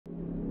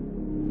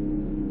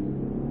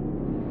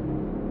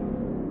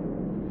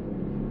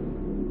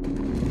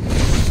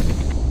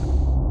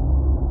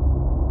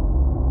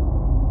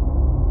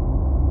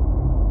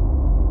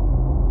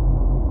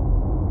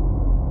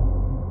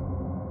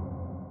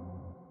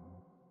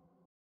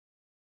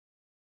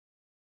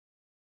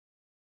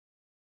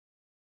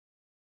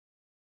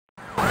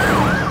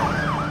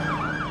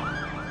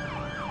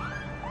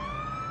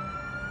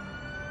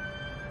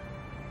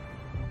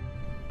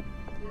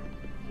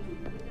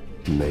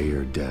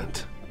Mayor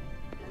Dent.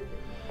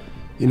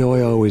 You know,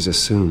 I always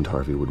assumed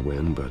Harvey would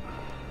win, but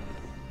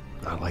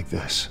not like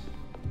this.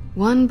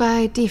 Won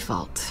by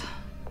default.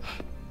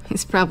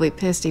 He's probably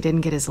pissed he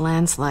didn't get his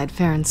landslide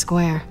fair and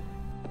square.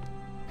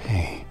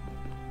 Hey,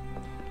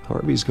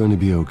 Harvey's going to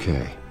be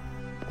okay.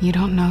 You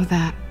don't know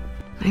that.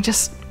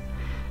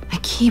 I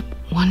keep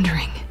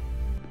wondering.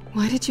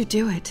 Why did you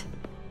do it?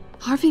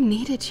 Harvey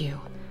needed you.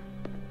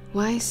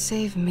 Why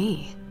save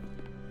me?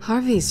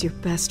 Harvey's your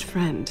best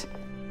friend.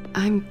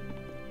 I'm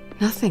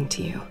nothing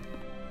to you.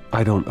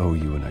 I don't owe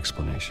you an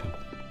explanation.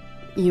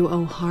 You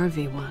owe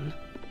Harvey one.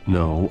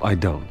 No, I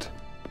don't.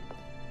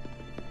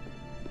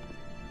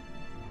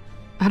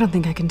 I don't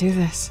think I can do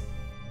this.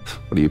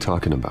 What are you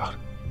talking about?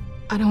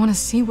 I don't want to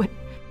see what...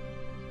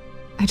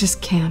 I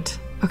just can't,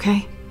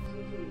 okay?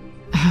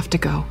 I have to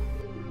go.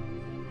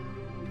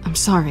 I'm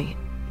sorry.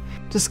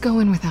 Just go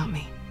in without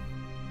me.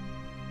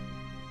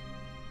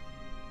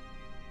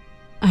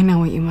 I know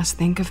what you must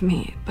think of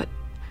me, but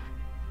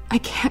I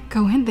can't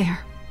go in there.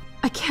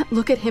 I can't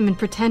look at him and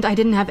pretend I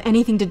didn't have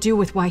anything to do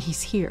with why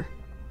he's here.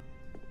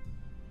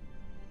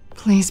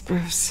 Please,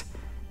 Bruce.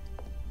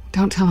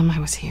 Don't tell him I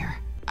was here.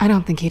 I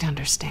don't think he'd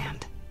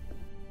understand.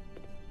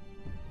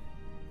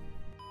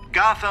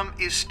 Gotham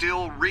is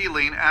still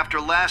reeling after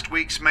last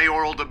week's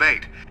mayoral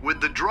debate. With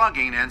the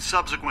drugging and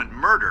subsequent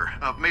murder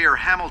of Mayor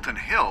Hamilton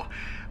Hill,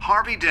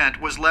 Harvey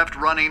Dent was left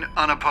running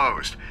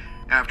unopposed.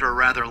 After a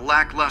rather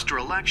lackluster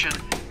election,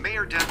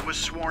 Mayor Dent was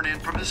sworn in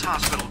from his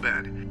hospital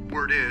bed.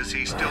 Word is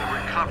he's still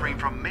recovering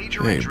from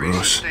major injuries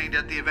sustained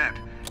at the event.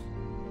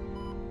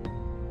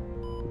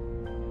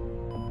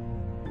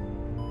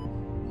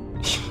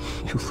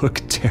 You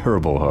look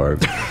terrible,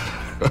 Harv.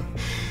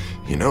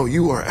 You know,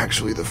 you are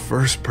actually the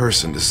first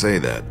person to say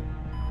that.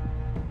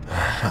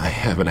 I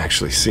haven't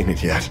actually seen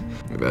it yet.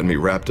 They've had me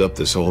wrapped up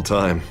this whole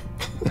time.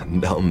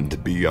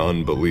 Numbed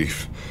beyond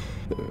belief.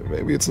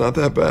 Maybe it's not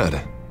that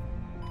bad.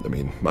 I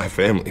mean, my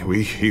family,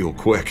 we heal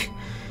quick.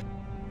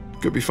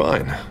 Could be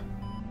fine.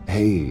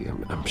 Hey,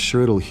 I'm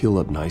sure it'll heal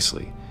up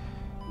nicely.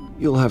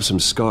 You'll have some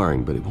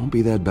scarring, but it won't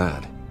be that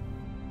bad.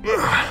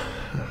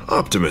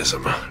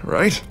 Optimism,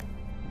 right?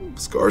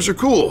 Scars are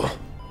cool.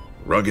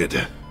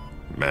 Rugged.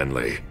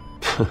 Manly.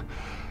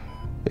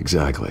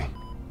 Exactly.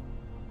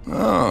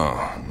 Oh,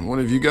 what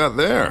have you got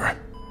there?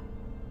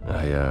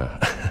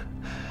 I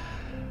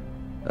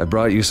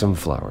brought you some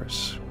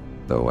flowers.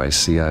 Though I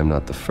see I'm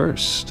not the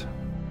first.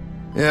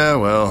 Yeah,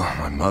 well,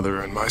 my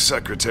mother and my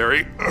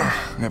secretary.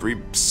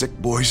 Every sick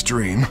boy's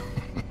dream.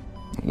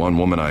 One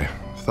woman I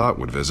thought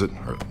would visit,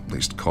 or at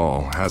least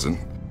call, hasn't.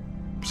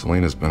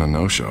 Selena's been a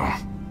no-show.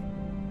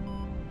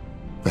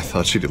 I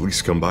thought she'd at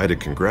least come by to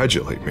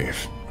congratulate me,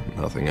 if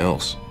nothing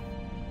else.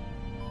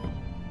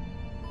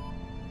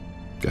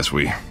 Guess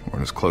we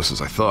weren't as close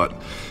as I thought.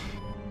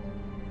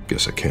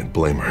 Guess I can't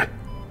blame her.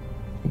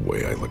 The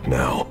way I look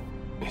now.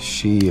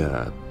 She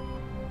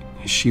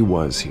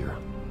was here.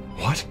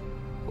 What?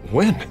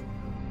 When?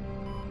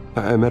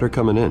 I met her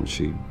coming in.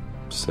 She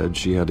said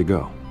she had to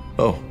go.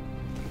 Oh.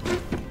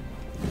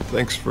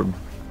 Thanks for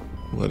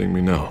letting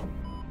me know.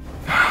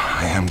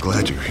 I am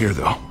glad you're here,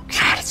 though.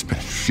 God, it's been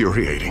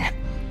infuriating.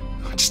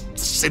 Just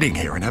sitting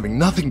here and having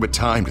nothing but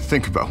time to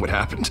think about what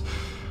happened.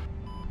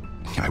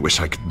 I wish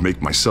I could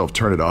make myself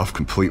turn it off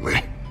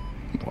completely.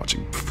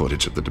 Watching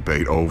footage of the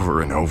debate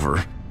over and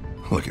over.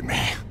 Look at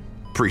me,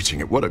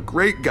 preaching at what a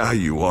great guy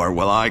you are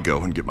while I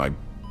go and get my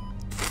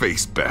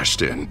face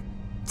bashed in.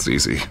 It's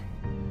easy.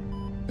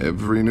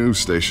 Every news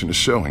station is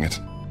showing it.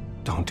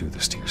 Don't do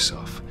this to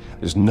yourself.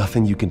 There's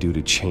nothing you can do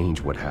to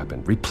change what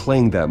happened.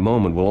 Replaying that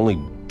moment will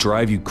only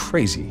drive you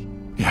crazy.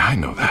 Yeah, I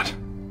know that.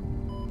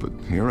 But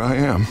here I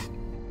am.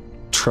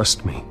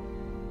 Trust me.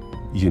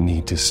 You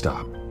need to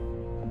stop.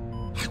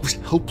 I was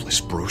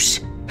helpless, Bruce.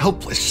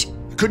 Helpless.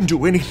 I couldn't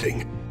do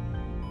anything.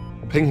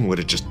 Penguin would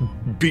have just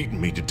beaten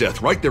me to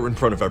death right there in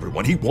front of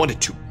everyone. He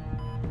wanted to.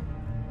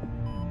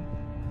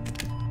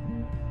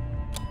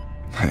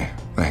 Hey,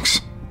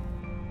 thanks.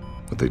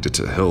 What they did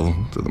to Hill,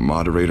 to the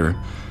moderator,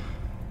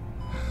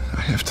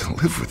 I have to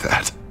live with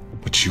that.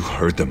 But you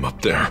heard them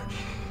up there.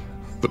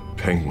 The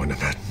Penguin and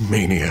that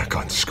maniac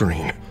on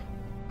screen.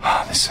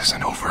 This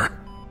isn't over.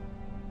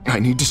 I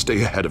need to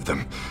stay ahead of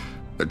them.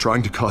 They're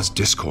trying to cause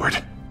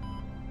discord.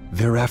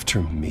 They're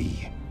after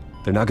me.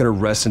 They're not gonna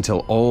rest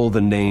until all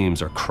the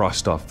names are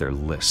crossed off their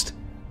list.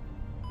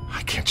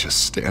 I can't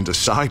just stand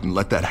aside and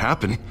let that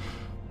happen.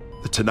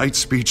 The Tonight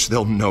speech,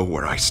 they'll know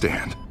where I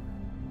stand.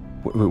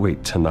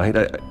 Wait, tonight?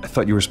 I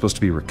thought you were supposed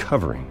to be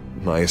recovering.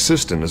 My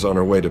assistant is on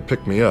her way to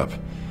pick me up.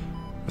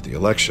 With the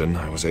election,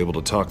 I was able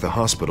to talk the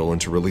hospital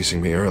into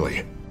releasing me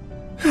early.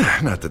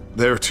 Not that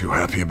they're too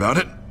happy about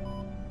it.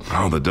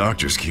 All the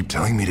doctors keep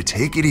telling me to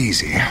take it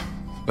easy.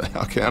 But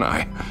how can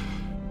I?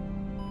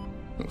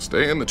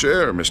 Stay in the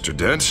chair, Mr.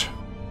 Dent.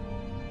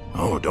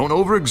 Oh, don't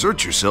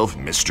overexert yourself,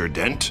 Mr.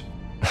 Dent.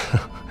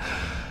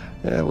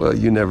 Yeah, well,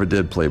 you never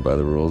did play by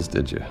the rules,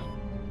 did you?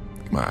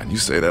 Come on, you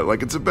say that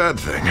like it's a bad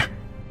thing.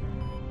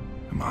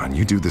 Come on,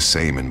 you do the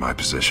same in my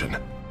position.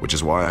 Which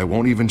is why I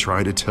won't even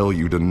try to tell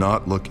you to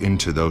not look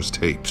into those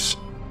tapes.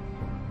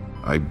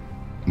 I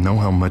know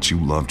how much you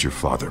loved your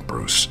father,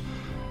 Bruce.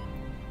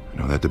 I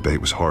know that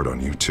debate was hard on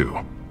you, too.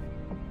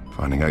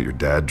 Finding out your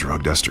dad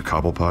drugged Esther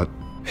Cobblepot,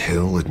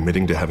 Hill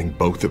admitting to having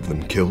both of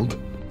them killed,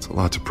 it's a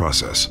lot to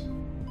process.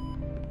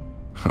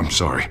 I'm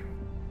sorry.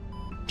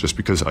 Just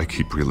because I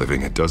keep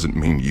reliving it doesn't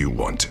mean you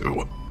want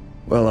to.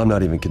 Well, I'm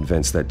not even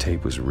convinced that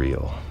tape was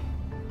real.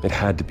 It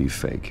had to be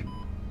fake.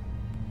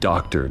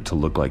 Doctored to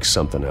look like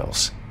something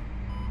else.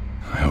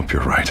 I hope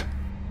you're right.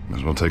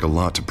 It will take a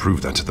lot to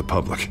prove that to the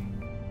public.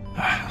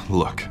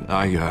 Look,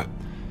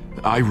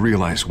 I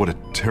realize what a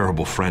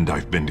terrible friend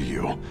I've been to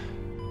you.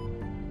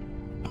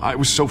 I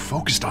was so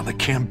focused on the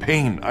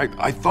campaign.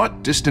 I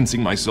thought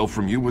distancing myself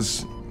from you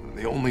was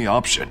the only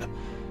option.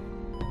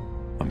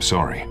 I'm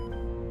sorry.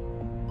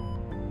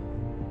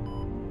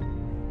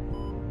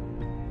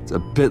 It's a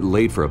bit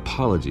late for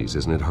apologies,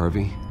 isn't it,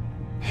 Harvey?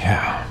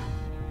 Yeah,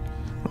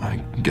 I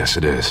guess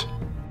it is.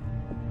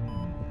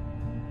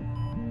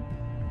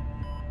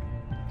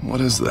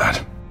 What is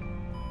that?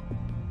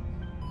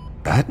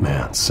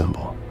 Batman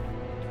symbol.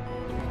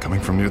 Coming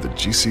from near the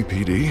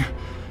GCPD?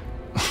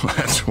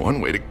 That's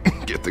one way to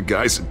get the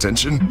guy's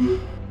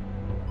attention.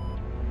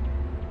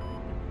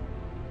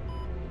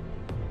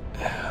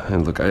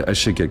 And look, I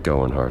should get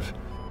going, Harv.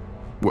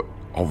 What,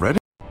 already?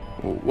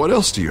 What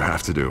else do you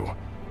have to do?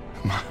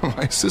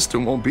 My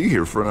assistant won't be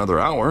here for another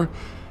hour.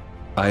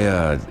 I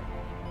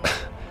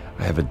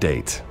have a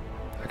date,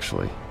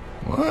 actually.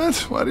 What?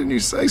 Why didn't you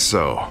say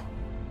so?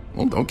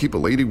 Well, don't keep a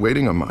lady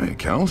waiting on my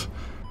account.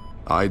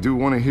 I do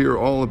want to hear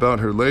all about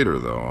her later,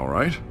 though, all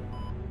right?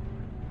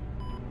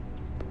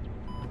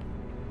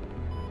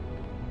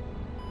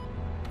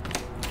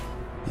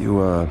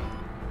 You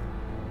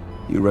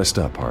rest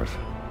up, Harv.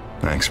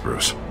 Thanks,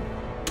 Bruce.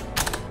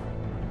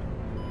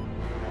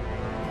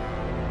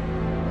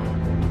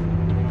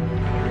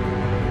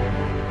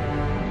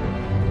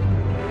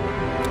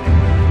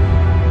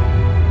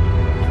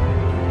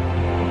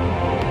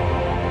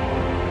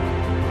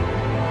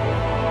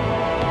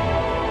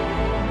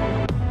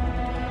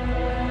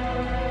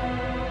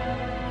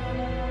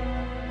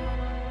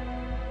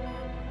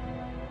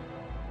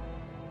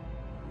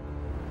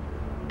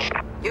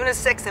 Unit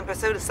 6 in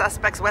pursuit of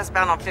suspects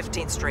westbound on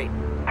 15th Street.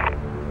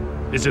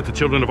 Is it the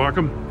Children of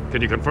Arkham?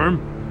 Can you confirm?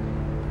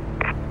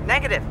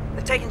 Negative.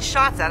 They're taking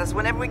shots at us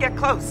whenever we get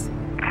close.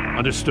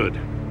 Understood.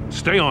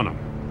 Stay on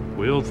them.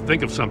 We'll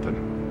think of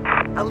something.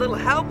 A little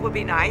help would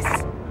be nice.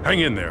 Hang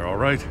in there, all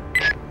right?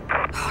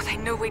 Oh, they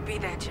knew we'd be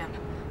there, Jim.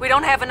 We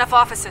don't have enough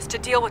officers to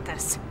deal with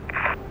this.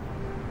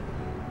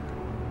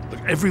 Look,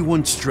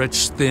 everyone's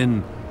stretched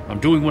thin. I'm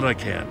doing what I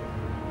can.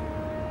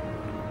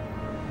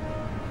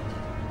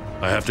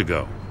 I have to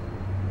go.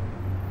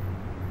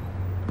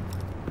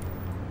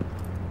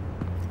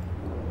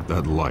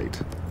 That light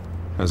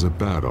has a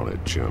bat on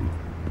it, Jim.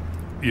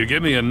 You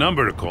give me a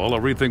number to call, I'll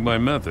rethink my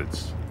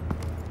methods.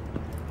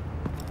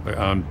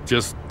 I'm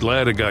just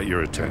glad it got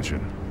your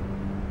attention.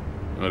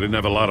 I didn't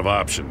have a lot of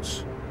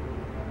options.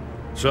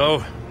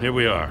 So, here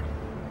we are.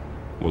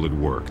 Well, it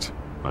worked.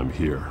 I'm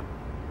here.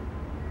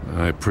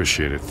 I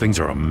appreciate it. Things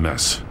are a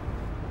mess.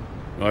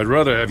 I'd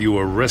rather have you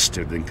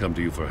arrested than come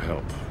to you for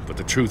help. But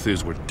the truth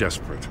is, we're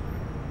desperate.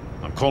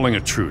 I'm calling a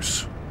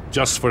truce.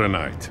 Just for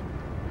tonight.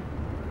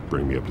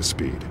 Bring me up to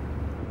speed.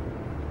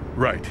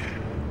 Right.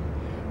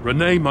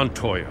 Renee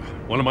Montoya,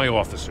 one of my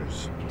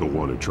officers. The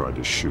one who tried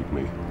to shoot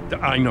me.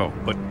 I know,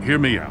 but hear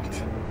me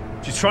out.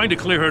 She's trying to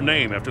clear her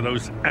name after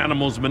those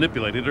animals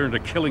manipulated her into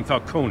killing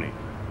Falcone.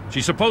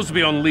 She's supposed to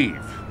be on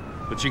leave,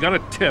 but she got a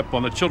tip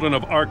on the Children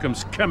of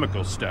Arkham's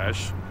chemical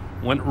stash,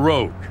 went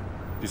rogue.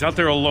 She's out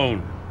there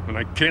alone, and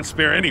I can't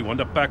spare anyone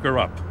to back her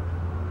up.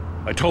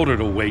 I told her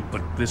to wait,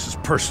 but this is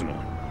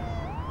personal.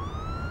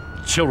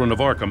 The Children of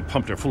Arkham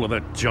pumped her full of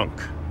that junk.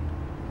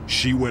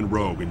 She went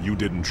rogue and you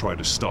didn't try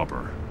to stop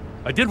her.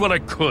 I did what I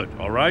could,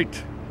 all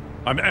right?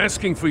 I'm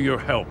asking for your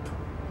help.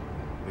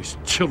 These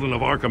Children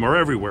of Arkham are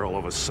everywhere all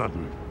of a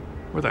sudden.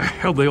 Where the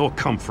hell they all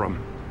come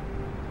from?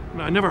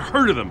 I never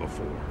heard of them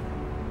before.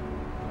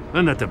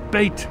 Then that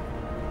debate.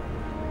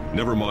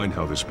 Never mind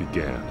how this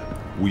began.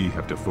 We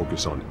have to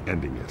focus on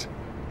ending it.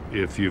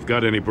 If you've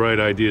got any bright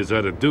ideas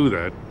how to do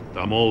that,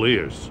 I'm all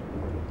ears.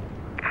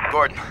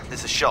 Gordon,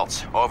 this is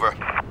Schultz. Over.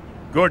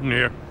 Gordon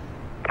here.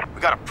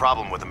 We got a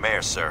problem with the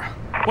mayor, sir.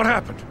 What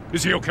happened?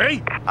 Is he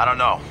okay? I don't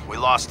know. We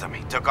lost him.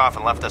 He took off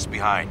and left us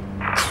behind.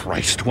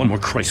 Christ, one more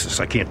crisis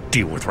I can't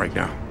deal with right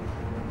now.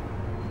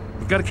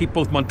 We've got to keep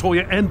both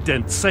Montoya and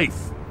Dent safe.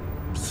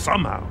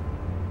 Somehow.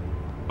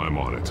 I'm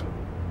on it.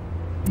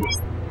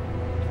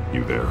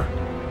 You there?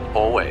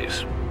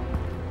 Always.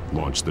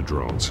 Launch the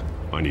drones.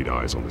 I need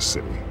eyes on the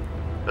city.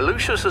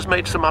 Lucius has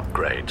made some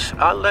upgrades.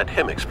 I'll let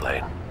him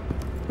explain.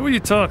 Who are you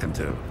talking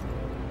to?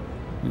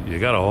 You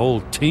got a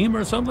whole team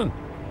or something?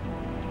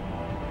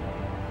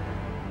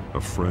 A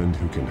friend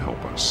who can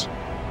help us.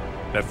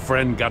 That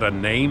friend got a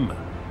name?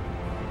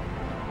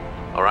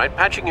 All right,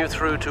 patching you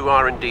through to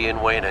R&D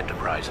in Wayne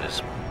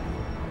Enterprises.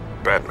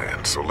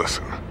 Batman, so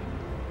listen.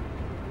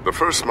 The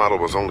first model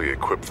was only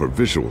equipped for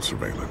visual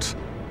surveillance,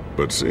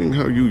 but seeing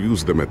how you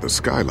use them at the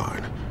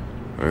Skyline,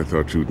 I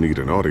thought you'd need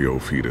an audio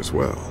feed as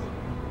well.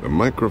 The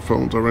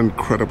microphones are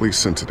incredibly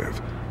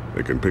sensitive.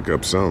 They can pick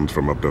up sounds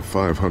from up to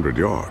 500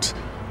 yards.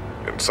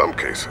 In some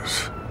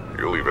cases,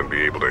 you'll even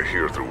be able to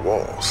hear through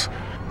walls,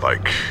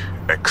 like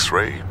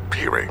X-ray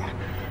peering.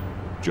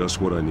 Just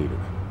what I needed.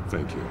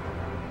 Thank you.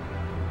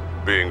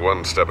 Being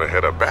one step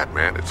ahead of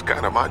Batman is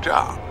kind of my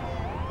job.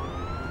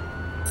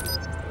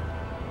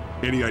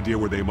 Any idea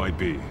where they might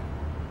be?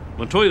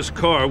 Montoya's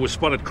car was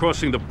spotted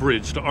crossing the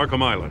bridge to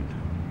Arkham Island.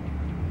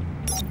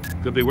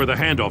 Could be where the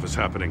handoff is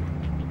happening.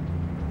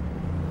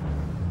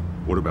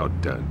 What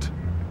about Dent?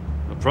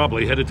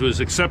 Probably headed to his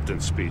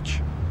acceptance speech.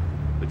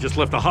 They just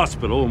left the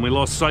hospital and we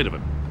lost sight of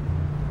him.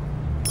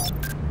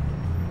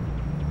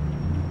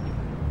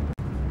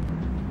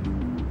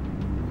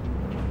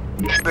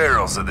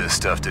 Barrels of this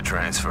stuff to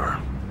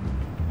transfer.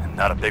 And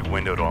not a big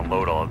window to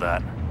unload all of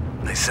that.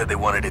 They said they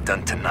wanted it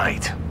done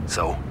tonight,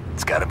 so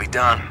it's gotta be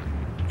done.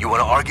 You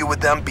wanna argue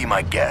with them? Be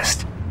my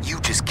guest. You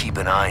just keep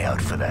an eye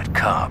out for that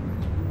cop.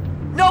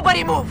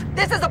 Nobody move!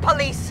 This is the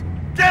police!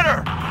 Get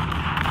her!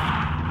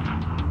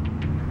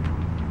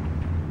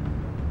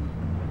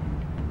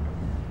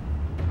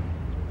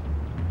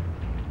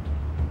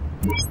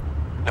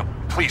 No,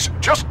 please,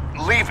 just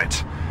leave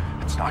it.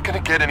 It's not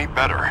gonna get any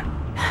better.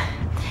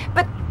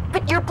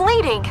 But you're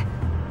bleeding.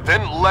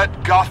 Then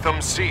let Gotham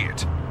see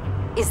it.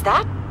 Is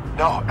that?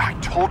 No, I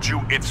told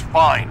you it's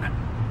fine.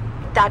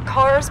 That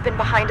car's been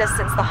behind us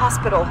since the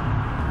hospital.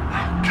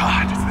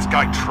 God, is this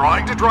guy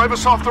trying to drive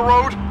us off the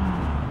road?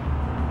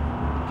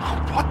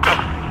 What the?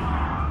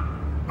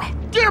 Oh,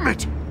 damn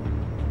it!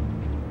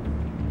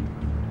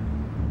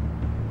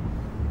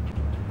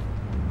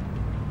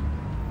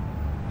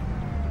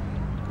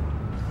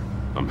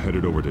 I'm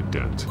headed over to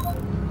Dent.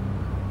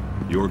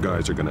 Your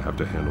guys are gonna have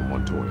to handle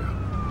Montoya.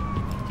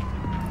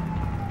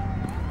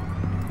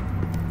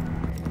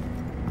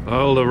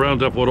 I'll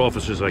round up what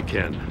officers I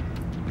can.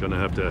 Gonna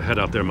have to head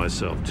out there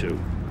myself, too.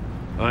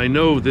 I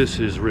know this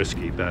is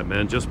risky,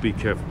 Batman. Just be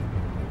careful.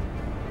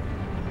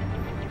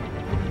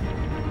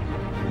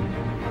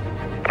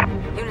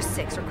 Unit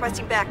 6,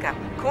 requesting backup.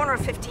 Corner of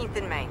 15th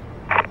and Main.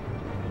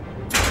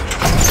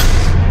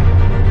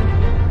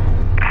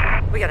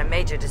 We got a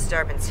major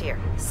disturbance here.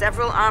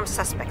 Several armed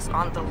suspects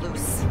on the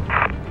loose.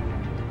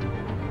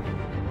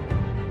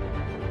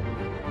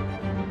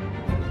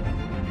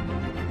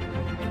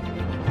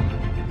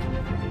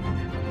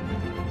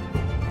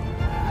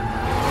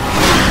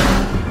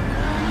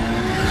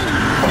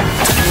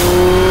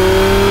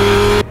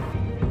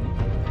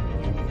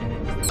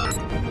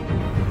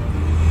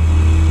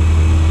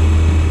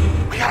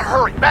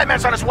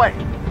 Batman's on his way.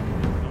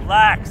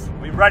 Relax.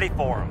 We ready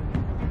for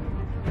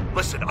him.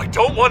 Listen, I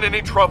don't want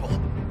any trouble.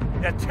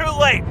 Yeah, too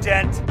late,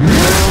 Dent.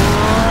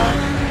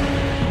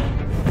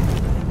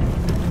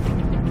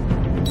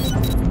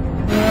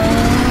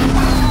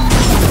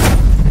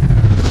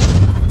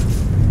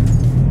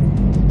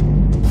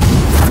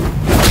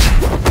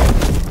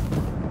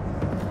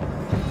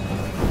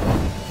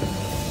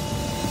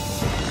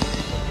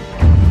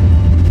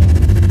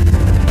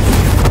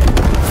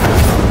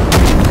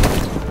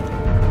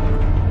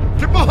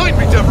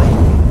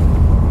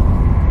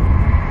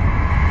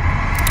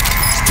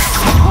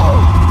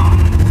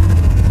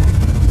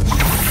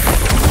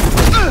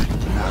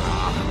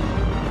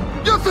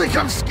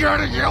 I'm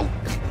scared of you!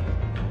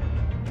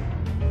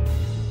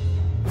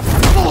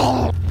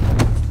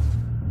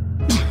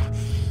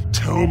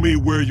 Tell me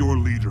where your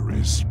leader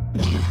is.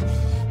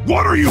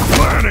 What are you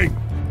planning?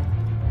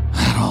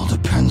 That all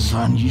depends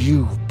on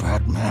you,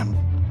 Batman.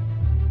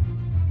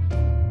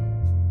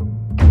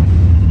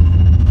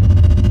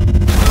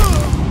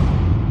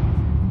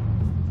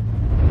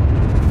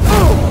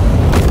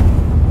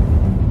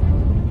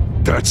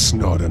 That's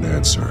not an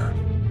answer.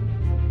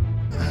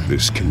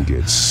 This can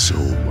get so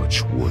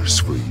much worse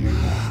for you.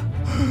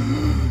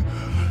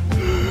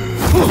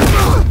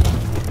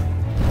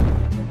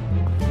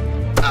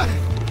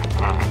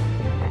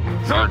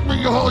 Hurt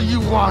me all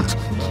you want.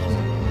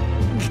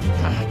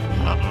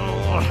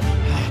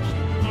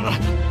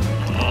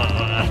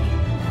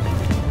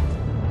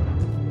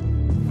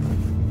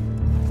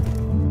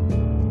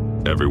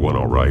 Everyone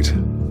all right?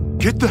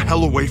 Get the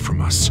hell away from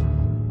us.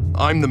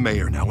 I'm the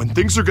mayor now, and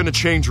things are gonna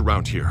change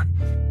around here.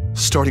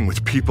 Starting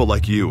with people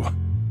like you.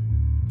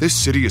 This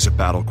city is a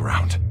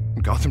battleground.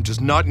 Gotham does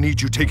not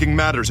need you taking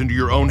matters into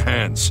your own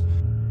hands.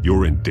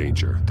 You're in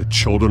danger. The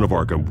children of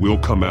Arkham will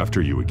come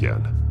after you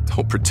again.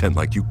 Don't pretend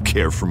like you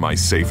care for my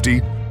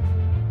safety.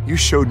 You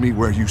showed me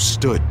where you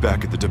stood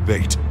back at the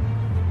debate.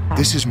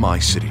 This is my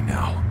city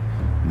now,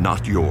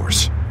 not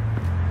yours.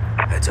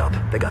 Heads up.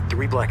 They got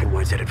 3 black and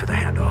whites headed for the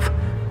handoff.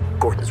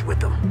 Gordon's with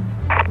them.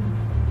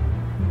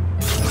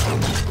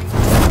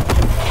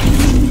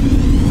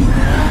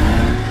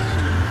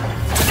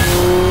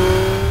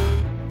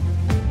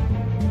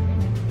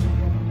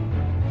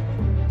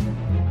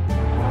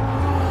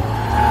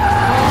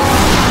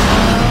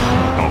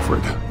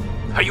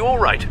 Are you all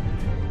right?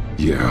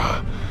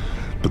 Yeah,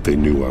 but they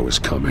knew I was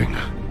coming.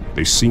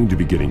 They seemed to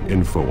be getting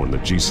info on the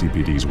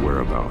GCPD's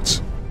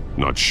whereabouts.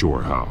 Not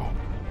sure how.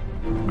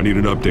 I need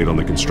an update on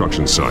the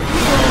construction site.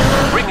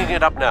 Bringing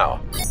it up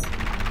now.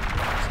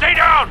 Stay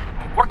down!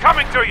 We're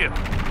coming to you!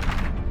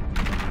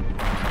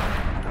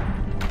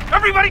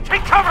 Everybody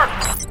take cover!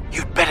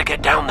 You'd better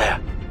get down there.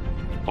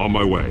 On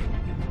my way.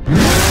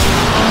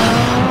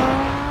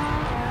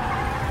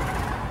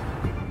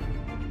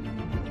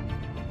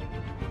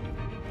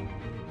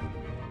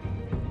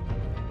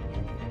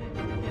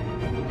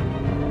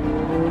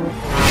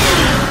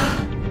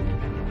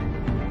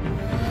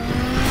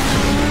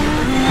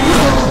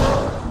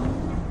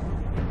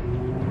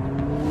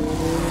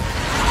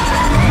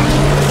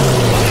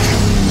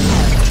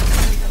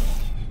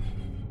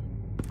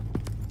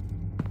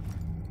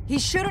 He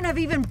shouldn't have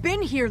even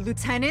been here,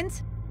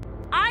 Lieutenant.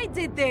 I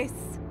did this.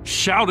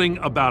 Shouting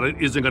about it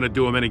isn't gonna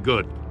do him any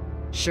good.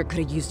 Sure could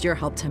have used your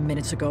help 10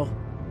 minutes ago.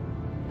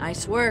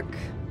 Nice work.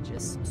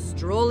 Just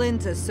stroll in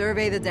to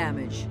survey the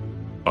damage.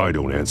 I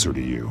don't answer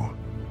to you.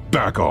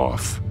 Back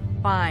off.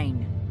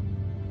 Fine.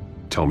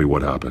 Tell me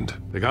what happened.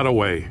 They got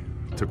away.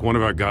 Took one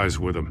of our guys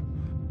with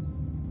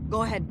them.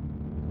 Go ahead.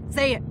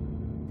 Say it.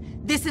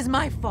 This is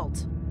my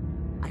fault.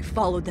 I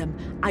followed them.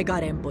 I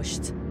got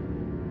ambushed.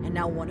 And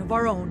now one of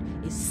our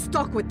own is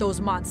stuck with those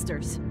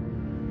monsters.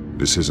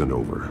 This isn't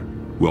over.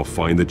 We'll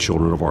find the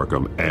children of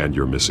Arkham and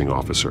your missing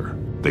officer.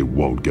 They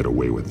won't get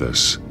away with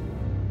this.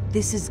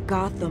 This is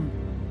Gotham,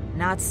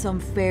 not some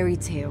fairy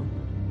tale.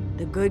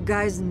 The good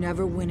guys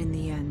never win in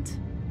the end.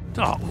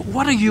 Oh,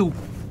 what are you...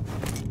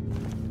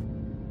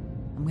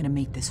 I'm gonna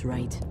make this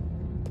right,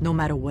 no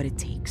matter what it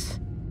takes.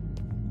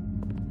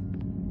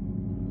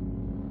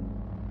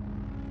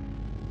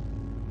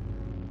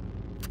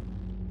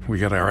 We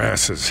got our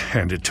asses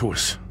handed to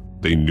us.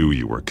 They knew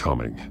you were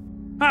coming.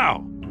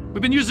 How?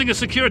 We've been using a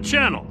secure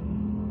channel.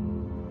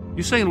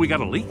 You saying we got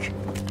a leak?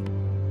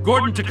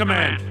 Gordon to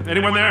command.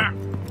 Anyone there?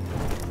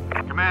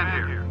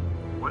 Command here.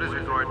 What is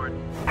it,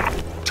 Gordon?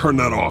 Turn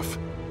that off.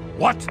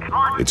 What?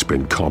 It's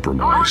been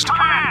compromised.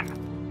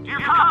 Command! Do you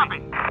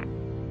copy?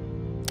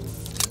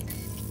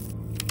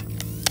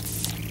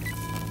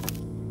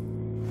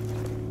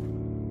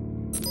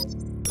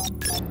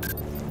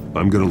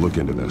 I'm gonna look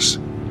into this.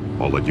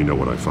 I'll let you know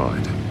what I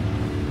find.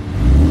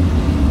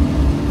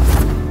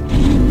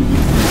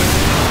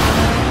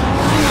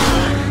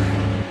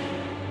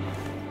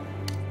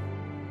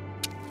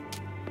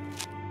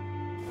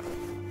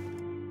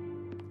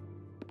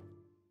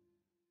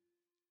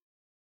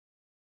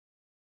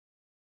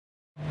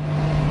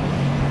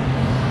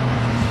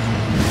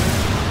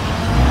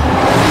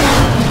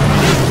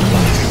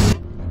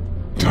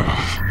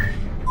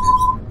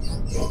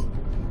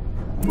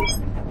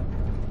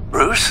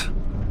 Bruce?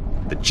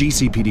 The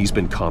GCPD's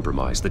been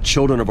compromised. The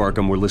children of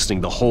Arkham were listening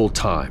the whole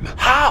time.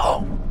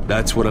 How?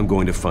 That's what I'm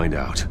going to find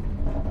out.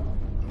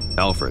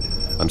 Alfred,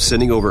 I'm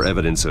sending over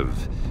evidence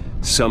of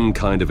some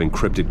kind of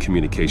encrypted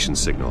communication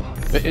signal.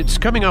 It's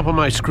coming up on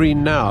my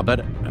screen now, but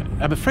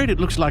I'm afraid it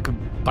looks like a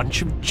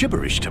bunch of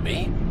gibberish to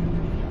me.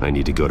 I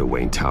need to go to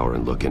Wayne Tower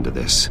and look into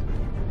this.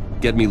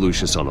 Get me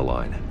Lucius on the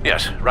line.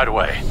 Yes, right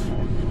away.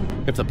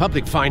 If the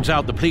public finds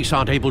out the police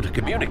aren't able to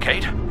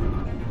communicate...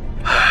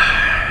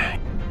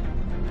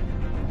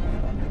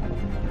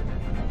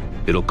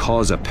 It'll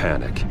cause a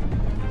panic.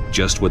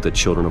 Just what the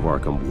children of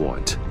Arkham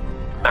want.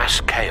 Mass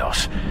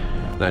chaos.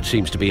 That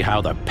seems to be how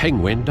the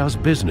Penguin does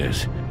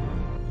business.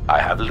 I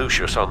have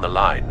Lucius on the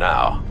line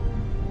now.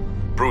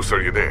 Bruce,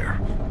 are you there?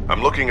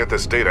 I'm looking at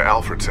this data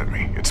Alfred sent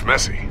me. It's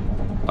messy.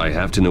 I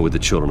have to know what the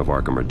children of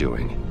Arkham are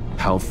doing.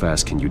 How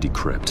fast can you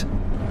decrypt?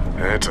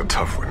 It's a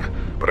tough one,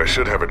 but I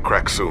should have it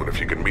cracked soon if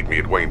you can meet me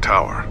at Wayne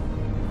Tower.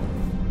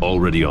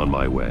 Already on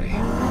my way.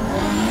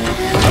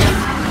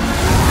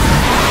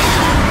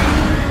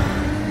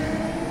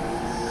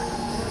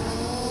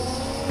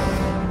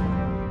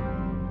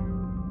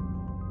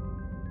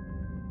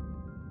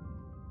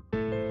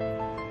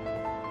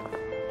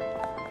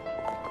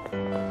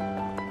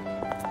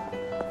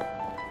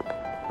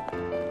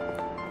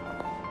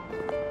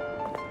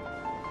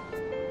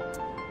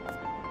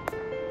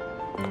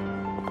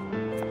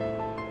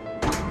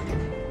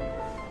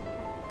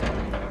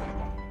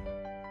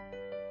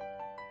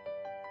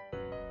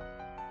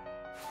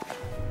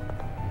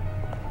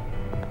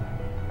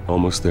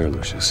 Almost there,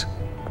 Lucius.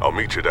 I'll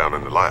meet you down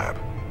in the lab.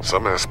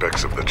 Some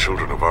aspects of the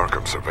Children of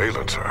Arkham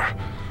surveillance are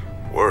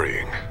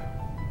worrying.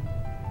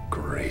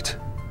 Great.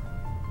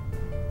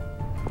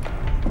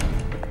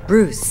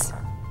 Bruce.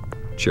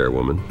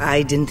 Chairwoman.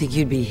 I didn't think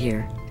you'd be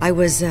here. I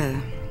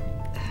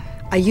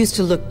used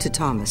to look to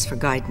Thomas for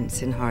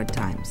guidance in hard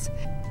times.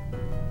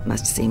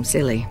 Must seem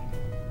silly.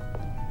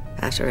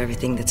 After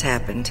everything that's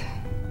happened.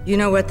 You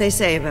know what they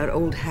say about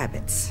old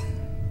habits.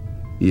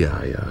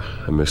 Yeah,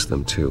 I miss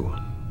them too.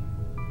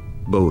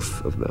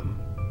 Both of them.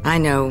 I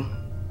know.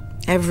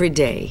 Every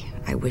day,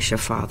 I wish your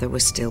father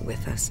was still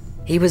with us.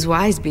 He was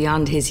wise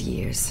beyond his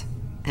years.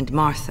 And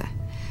Martha,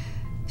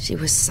 she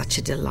was such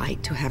a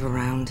delight to have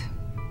around.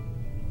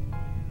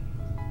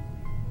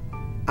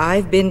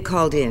 I've been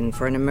called in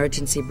for an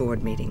emergency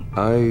board meeting.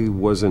 I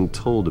wasn't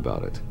told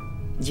about it.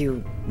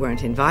 You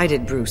weren't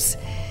invited, Bruce.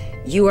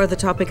 You are the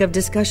topic of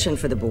discussion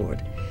for the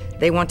board.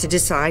 They want to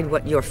decide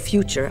what your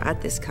future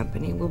at this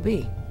company will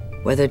be.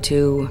 Whether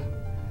to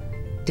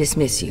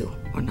dismiss you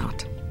or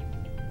not.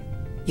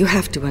 You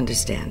have to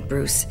understand,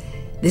 Bruce.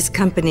 This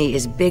company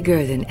is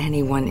bigger than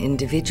any one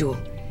individual.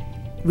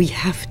 We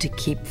have to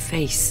keep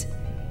face.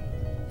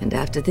 And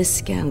after this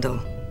scandal...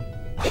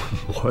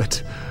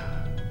 What?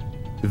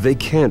 They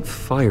can't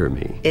fire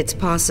me. It's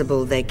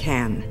possible they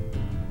can.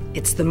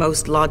 It's the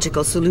most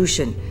logical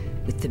solution,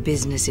 with the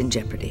business in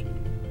jeopardy.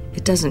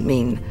 It doesn't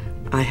mean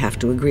I have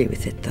to agree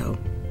with it, though.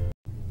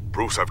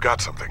 Bruce, I've got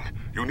something.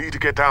 You need to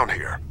get down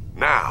here.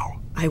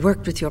 Now. I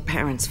worked with your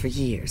parents for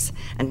years,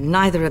 and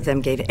neither of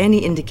them gave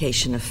any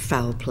indication of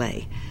foul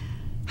play.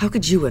 How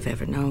could you have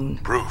ever known?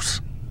 Bruce.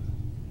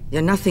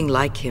 You're nothing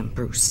like him,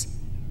 Bruce.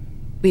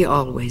 We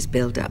always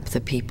build up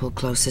the people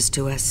closest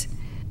to us.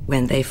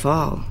 When they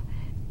fall...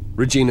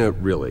 Regina,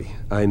 really,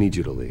 I need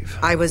you to leave.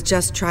 I was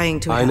just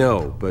trying to help. I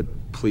know, but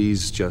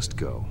please just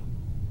go.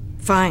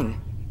 Fine.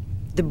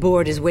 The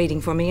board is waiting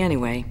for me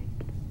anyway.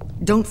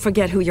 Don't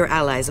forget who your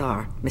allies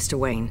are, Mr.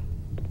 Wayne.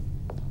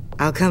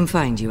 I'll come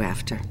find you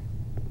after.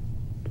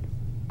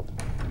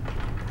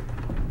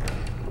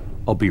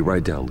 I'll be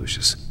right down,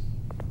 Lucius.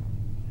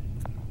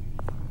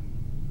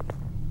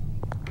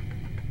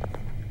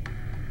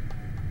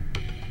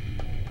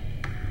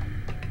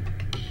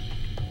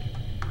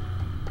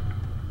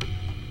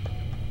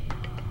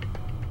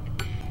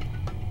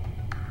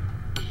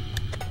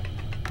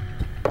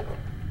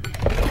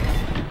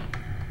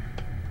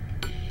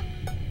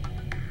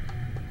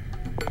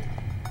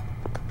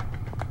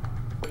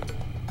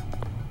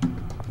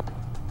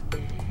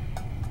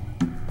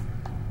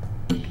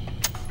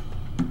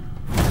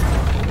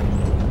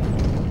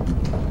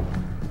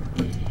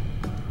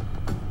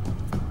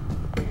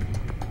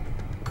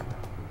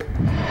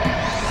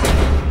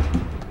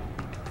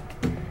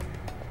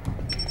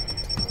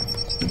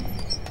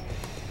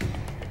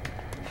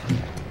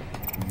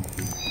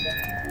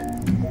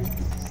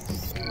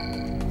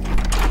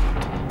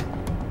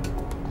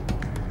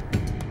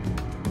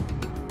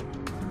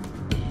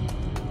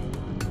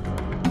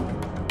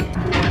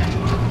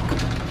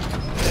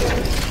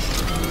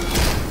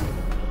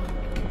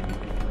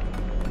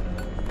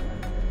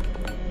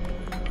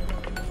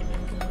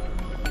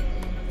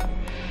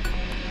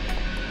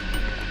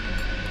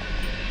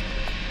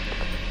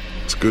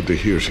 Good to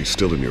hear she's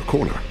still in your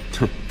corner.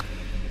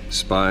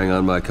 Spying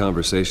on my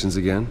conversations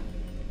again?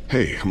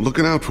 Hey, I'm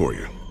looking out for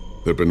you.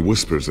 There've been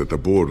whispers that the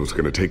board was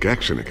going to take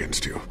action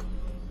against you.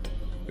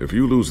 If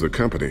you lose the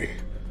company,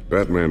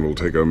 Batman will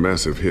take a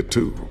massive hit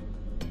too.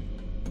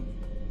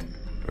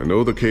 I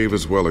know the cave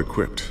is well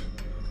equipped,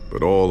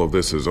 but all of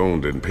this is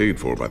owned and paid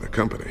for by the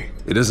company.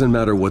 It doesn't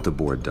matter what the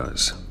board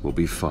does. We'll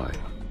be fine.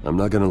 I'm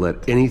not going to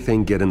let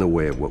anything get in the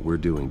way of what we're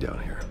doing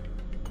down here.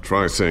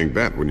 Try saying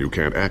that when you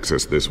can't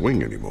access this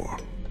wing anymore.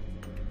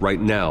 Right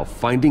now,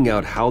 finding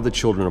out how the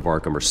children of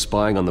Arkham are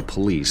spying on the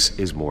police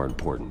is more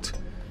important.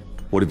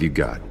 What have you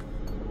got?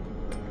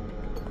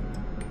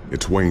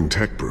 It's Wayne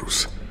Tech,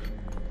 Bruce.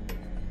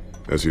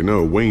 As you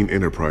know, Wayne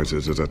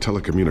Enterprises is a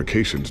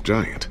telecommunications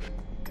giant.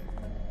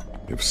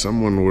 If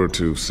someone were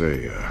to,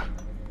 say,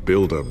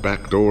 build a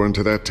backdoor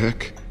into that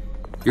tech...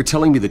 You're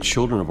telling me the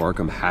children of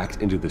Arkham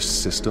hacked into this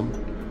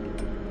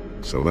system?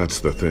 So that's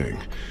the thing.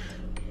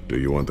 Do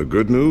you want the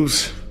good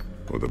news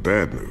or the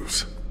bad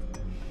news?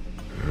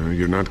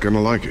 You're not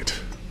gonna like it.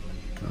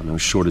 No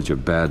shortage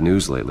of bad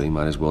news lately.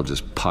 Might as well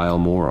just pile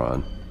more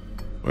on.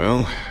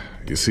 Well,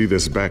 you see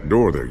this back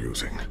door they're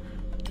using?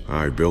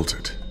 I built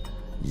it.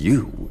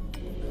 You?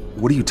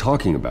 What are you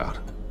talking about?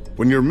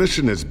 When your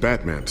mission as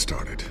Batman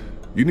started,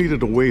 you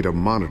needed a way to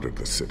monitor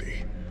the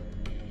city.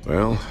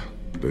 Well,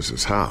 this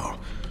is how.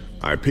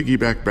 I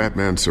piggybacked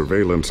Batman's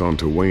surveillance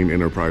onto Wayne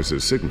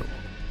Enterprises' signal.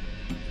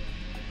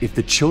 If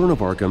the children of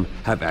Arkham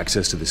have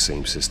access to the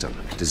same system,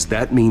 does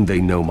that mean they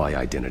know my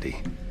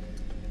identity?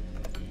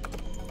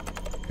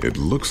 It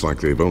looks like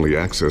they've only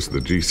accessed the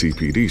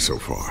GCPD so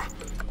far.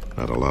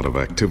 Not a lot of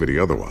activity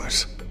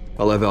otherwise.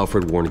 I'll have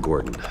Alfred warn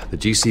Gordon. The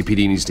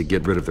GCPD needs to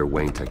get rid of their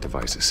Wayne Tech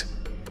devices.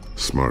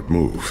 Smart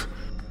move.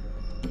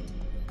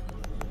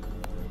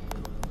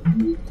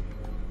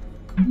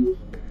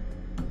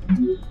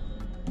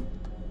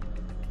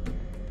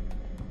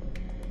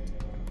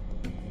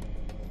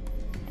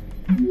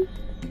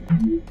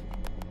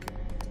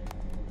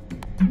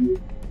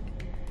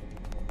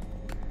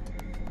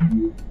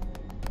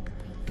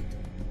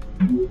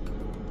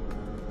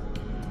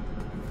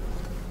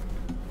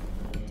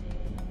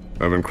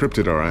 I've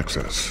encrypted our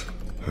access.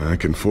 I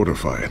can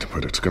fortify it,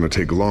 but it's going to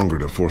take longer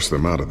to force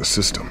them out of the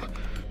system.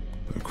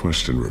 The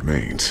question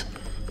remains,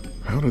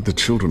 how did the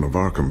children of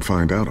Arkham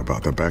find out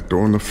about the back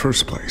door in the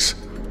first place?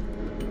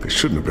 They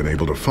shouldn't have been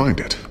able to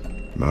find it.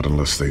 Not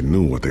unless they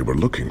knew what they were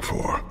looking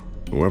for.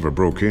 Whoever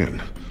broke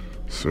in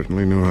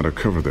certainly knew how to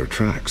cover their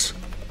tracks.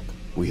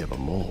 We have a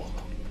mole.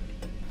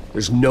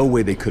 There's no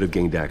way they could have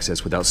gained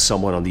access without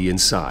someone on the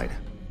inside.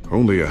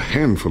 Only a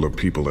handful of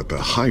people at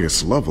the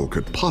highest level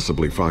could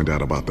possibly find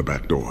out about the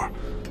back door.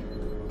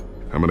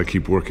 I'm gonna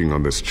keep working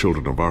on this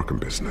Children of Arkham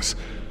business.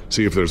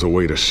 See if there's a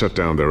way to shut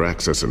down their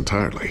access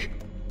entirely.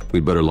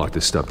 We'd better lock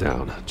this stuff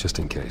down, just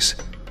in case.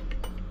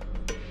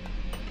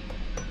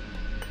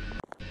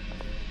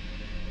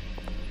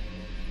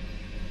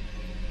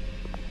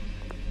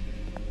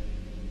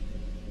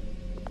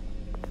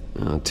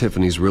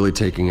 Tiffany's really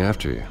taking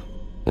after you.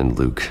 And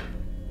Luke,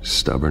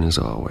 stubborn as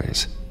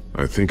always.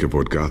 I think of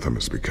what Gotham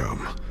has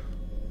become,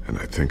 and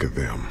I think of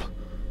them.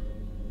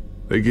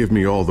 They give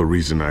me all the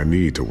reason I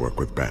need to work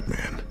with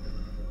Batman.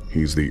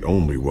 He's the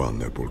only one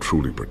that will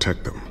truly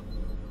protect them.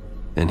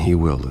 And he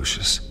will,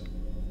 Lucius.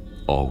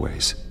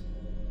 Always.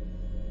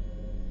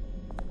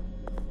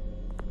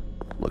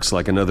 Looks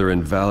like another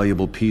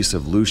invaluable piece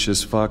of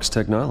Lucius Fox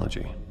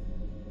technology.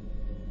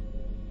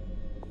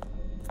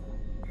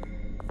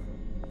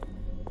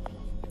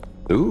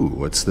 Ooh,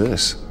 what's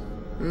this?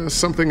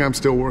 Something I'm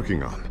still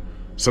working on.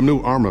 Some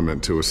new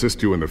armament to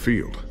assist you in the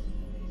field.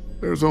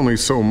 There's only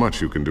so much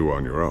you can do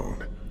on your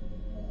own.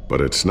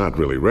 But it's not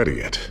really ready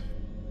yet.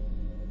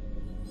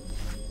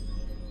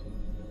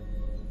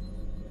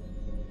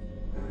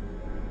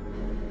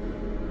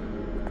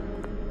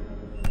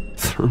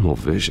 Thermal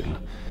vision.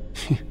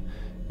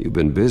 You've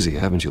been busy,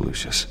 haven't you,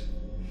 Lucius?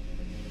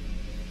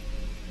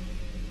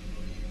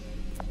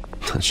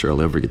 Not sure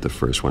I'll ever get the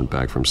first one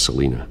back from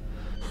Selina.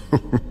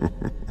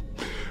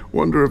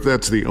 Wonder if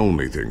that's the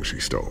only thing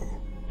she stole.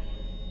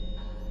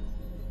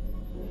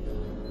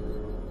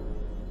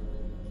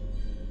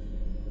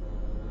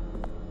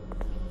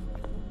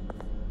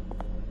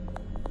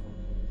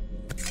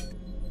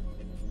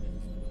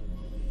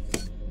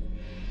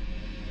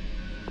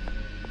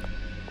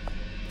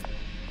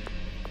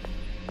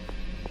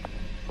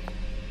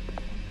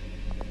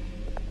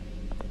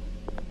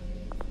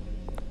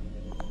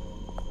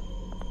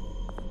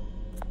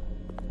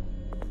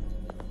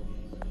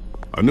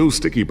 A new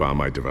sticky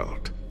bomb I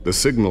developed. The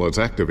signal is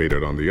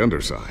activated on the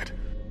underside.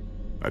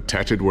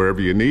 Attach it wherever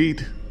you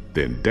need,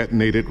 then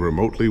detonate it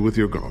remotely with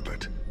your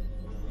gauntlet.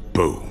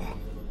 Boom.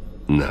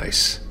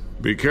 Nice.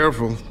 Be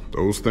careful.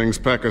 Those things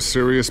pack a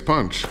serious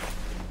punch.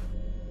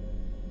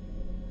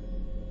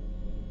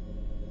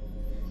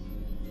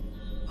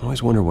 I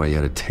always wonder why you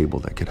had a table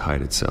that could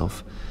hide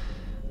itself.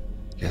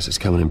 Guess it's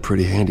coming in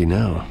pretty handy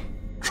now.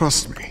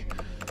 Trust me,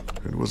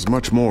 it was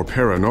much more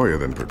paranoia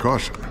than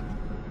precaution.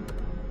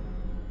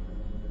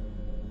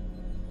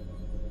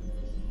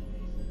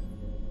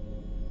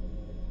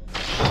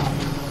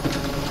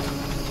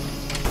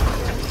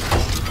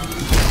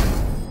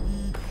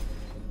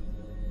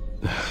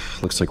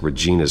 Looks like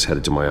Regina's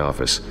headed to my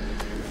office.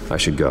 I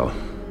should go.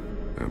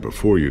 And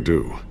before you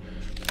do...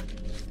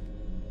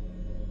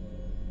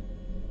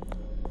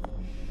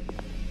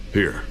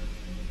 Here.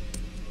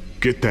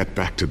 Get that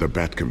back to the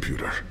Bat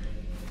computer.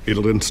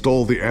 It'll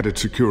install the added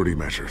security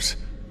measures.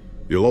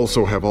 You'll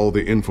also have all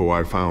the info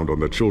I found on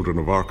the Children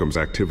of Arkham's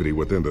activity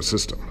within the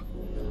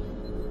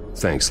system.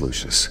 Thanks,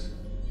 Lucius.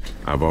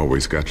 I've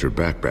always got your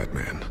back,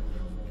 Batman.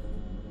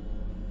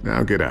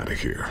 Now get out of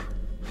here.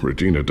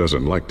 Regina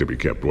doesn't like to be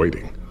kept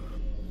waiting.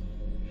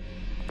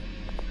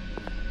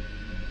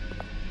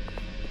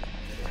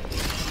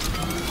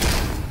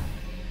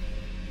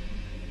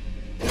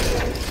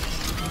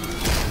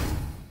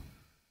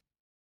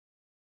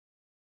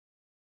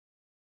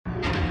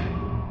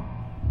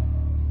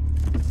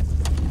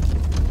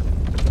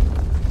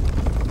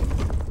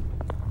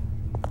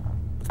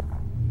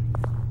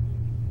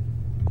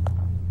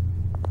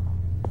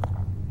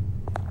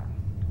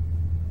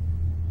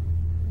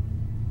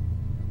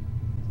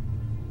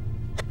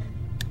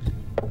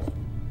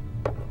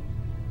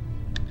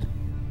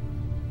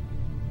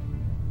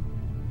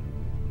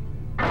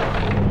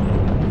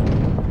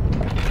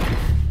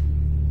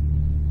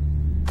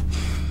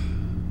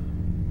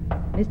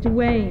 Mr.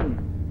 Wayne.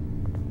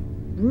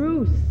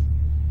 Bruce.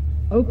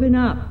 Open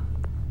up.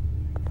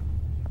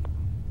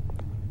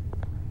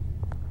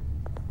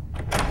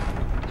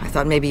 I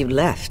thought maybe you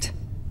left.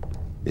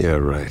 Yeah,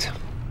 right.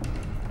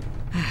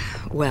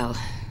 Well,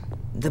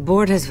 the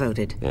board has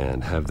voted.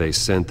 And have they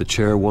sent the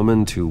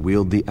chairwoman to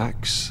wield the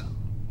axe?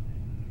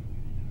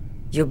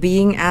 You're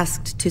being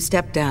asked to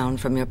step down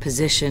from your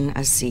position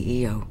as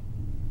CEO.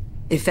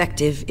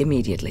 Effective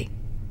immediately.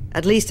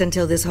 At least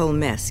until this whole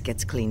mess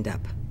gets cleaned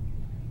up.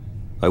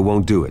 I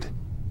won't do it.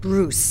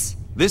 Bruce.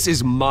 This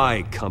is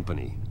my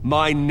company.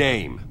 My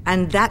name.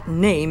 And that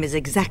name is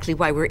exactly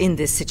why we're in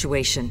this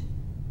situation.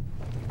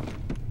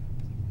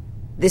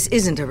 This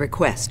isn't a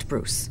request,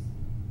 Bruce.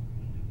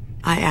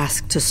 I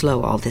asked to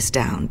slow all this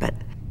down, but...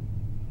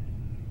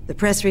 the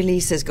press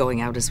release is going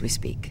out as we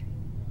speak.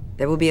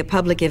 There will be a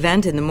public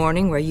event in the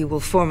morning where you will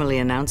formally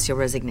announce your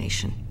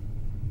resignation.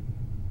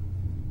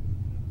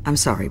 I'm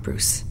sorry,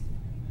 Bruce.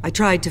 I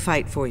tried to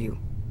fight for you.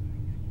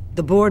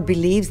 The board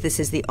believes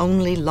this is the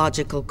only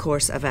logical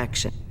course of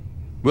action.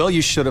 Well,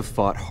 you should have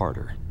fought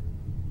harder.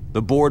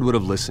 The board would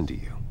have listened to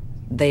you.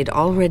 They'd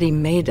already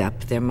made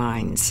up their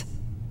minds.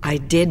 I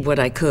did what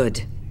I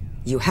could.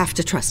 You have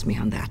to trust me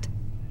on that.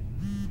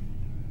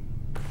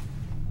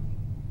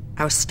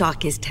 Our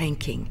stock is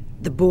tanking.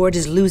 The board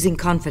is losing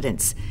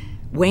confidence.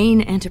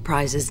 Wayne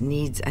Enterprises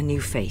needs a new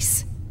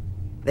face.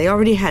 They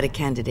already had a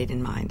candidate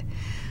in mind.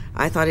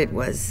 I thought it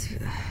was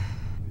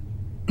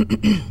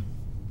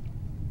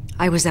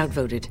I was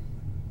outvoted.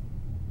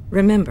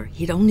 Remember,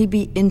 he'd only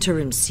be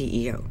interim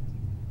CEO,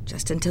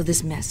 just until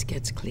this mess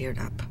gets cleared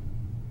up.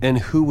 And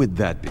who would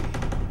that be?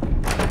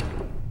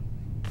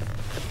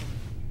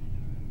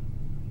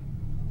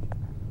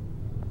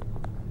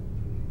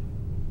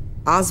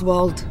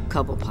 Oswald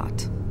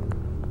Cobblepot.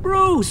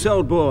 Bruce,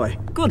 old boy.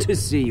 Good to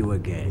see you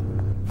again.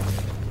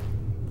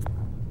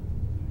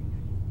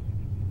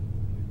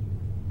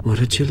 What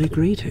a chilly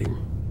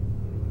greeting.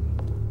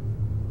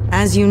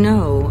 As you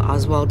know,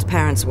 Oswald's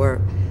parents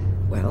were,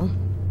 well,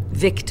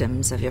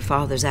 victims of your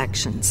father's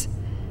actions.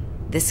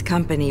 This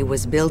company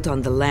was built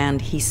on the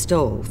land he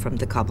stole from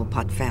the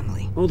Cobblepot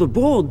family. Oh, the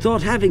board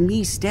thought having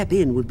me step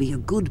in would be a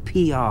good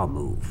PR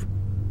move.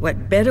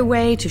 What better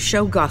way to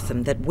show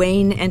Gotham that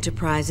Wayne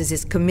Enterprises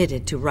is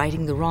committed to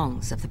righting the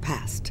wrongs of the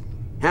past?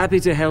 Happy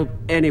to help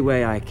any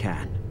way I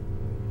can.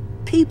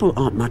 People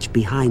aren't much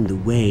behind the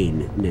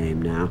Wayne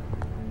name now.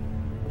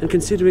 And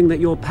considering that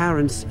your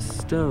parents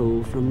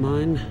stole from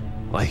mine...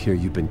 I hear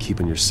you've been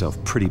keeping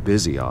yourself pretty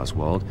busy,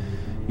 Oswald.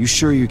 You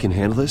sure you can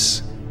handle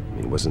this? I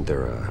mean, wasn't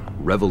there a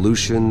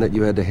revolution that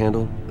you had to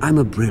handle? I'm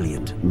a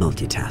brilliant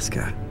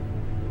multitasker.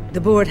 The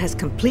board has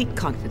complete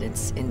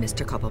confidence in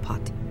Mr.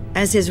 Cobblepot.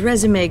 As his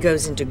resume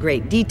goes into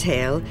great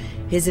detail,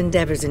 his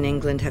endeavors in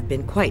England have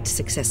been quite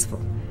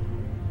successful.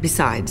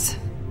 Besides,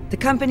 the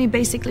company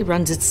basically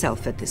runs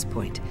itself at this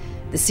point.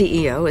 The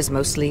CEO is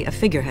mostly a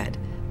figurehead.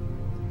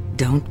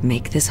 Don't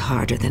make this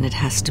harder than it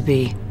has to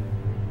be.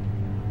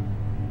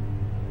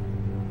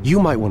 You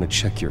might want to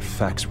check your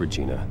facts,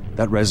 Regina.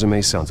 That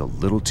resume sounds a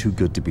little too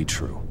good to be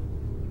true.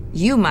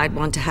 You might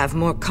want to have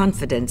more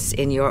confidence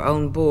in your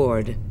own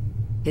board.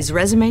 His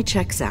resume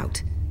checks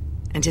out,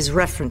 and his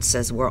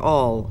references were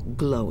all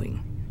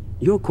glowing.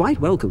 You're quite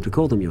welcome to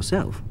call them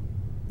yourself.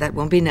 That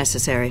won't be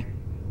necessary.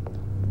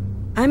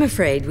 I'm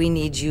afraid we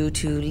need you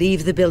to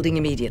leave the building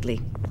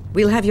immediately.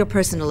 We'll have your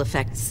personal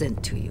effects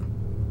sent to you.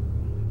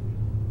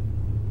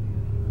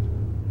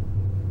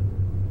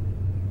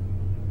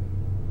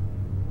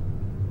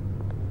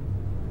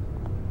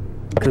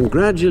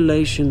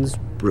 Congratulations,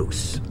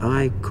 Bruce.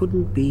 I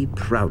couldn't be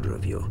prouder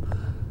of you.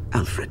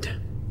 Alfred.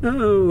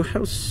 Oh,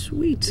 how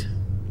sweet.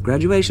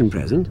 Graduation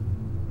present?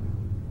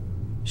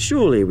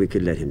 Surely we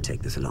could let him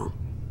take this along.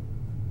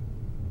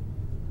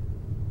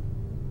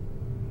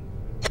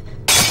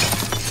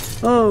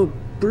 Oh,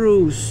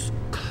 Bruce.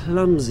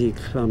 Clumsy,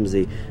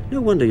 clumsy.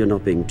 No wonder you're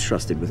not being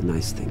trusted with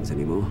nice things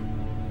anymore.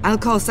 I'll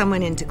call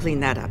someone in to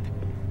clean that up.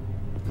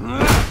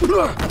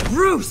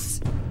 Bruce!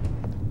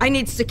 I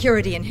need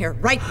security in here,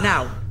 right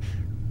now.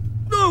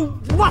 No,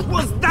 what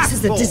was that This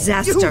is a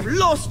disaster. You've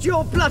lost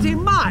your bloody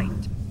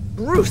mind!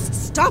 Bruce,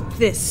 stop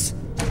this!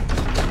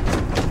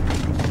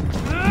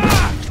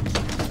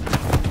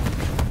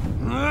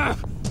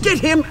 Get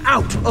him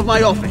out of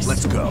my office!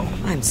 Let's go.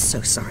 I'm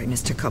so sorry,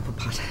 Mr.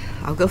 Cobblepot.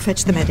 I'll go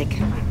fetch the medic.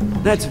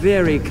 That's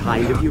very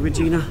kind of you,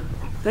 Regina.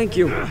 Thank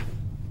you.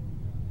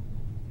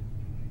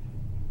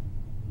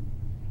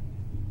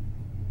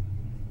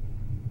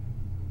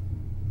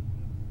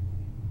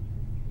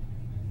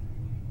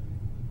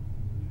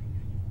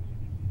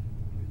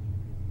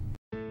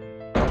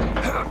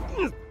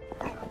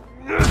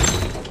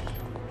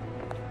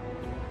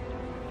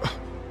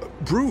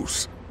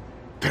 Bruce,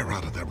 they're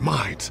out of their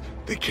minds.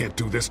 They can't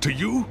do this to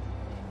you.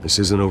 This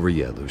isn't over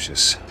yet,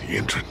 Lucius. The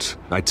entrance.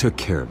 I took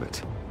care of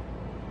it.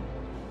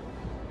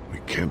 We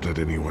can't let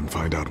anyone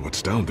find out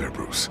what's down there,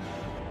 Bruce.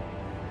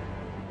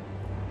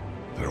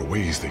 There are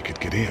ways they could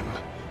get in.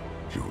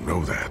 You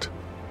know that.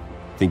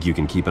 Think you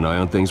can keep an eye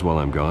on things while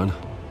I'm gone?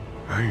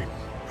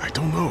 I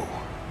don't know.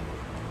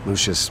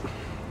 Lucius,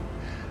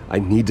 I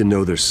need to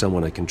know there's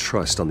someone I can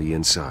trust on the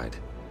inside.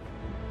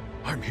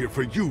 I'm here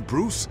for you,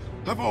 Bruce.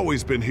 I've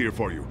always been here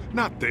for you,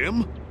 not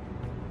them.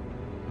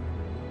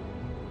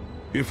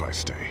 If I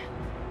stay,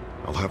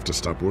 I'll have to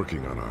stop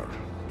working on our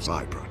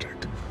side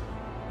project.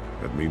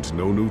 That means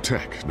no new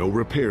tech, no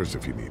repairs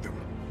if you need them.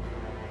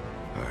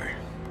 I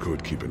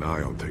could keep an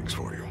eye on things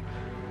for you.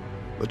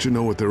 Let you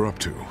know what they're up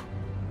to.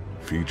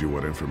 Feed you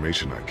what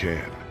information I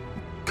can.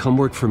 Come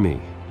work for me.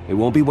 It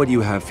won't be what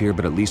you have here,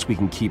 but at least we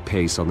can keep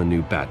pace on the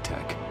new bat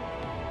tech.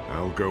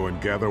 I'll go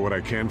and gather what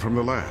I can from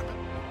the lab.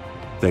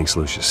 Thanks,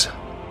 Lucius.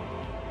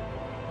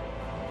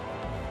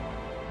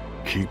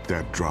 Keep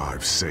that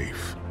drive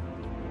safe.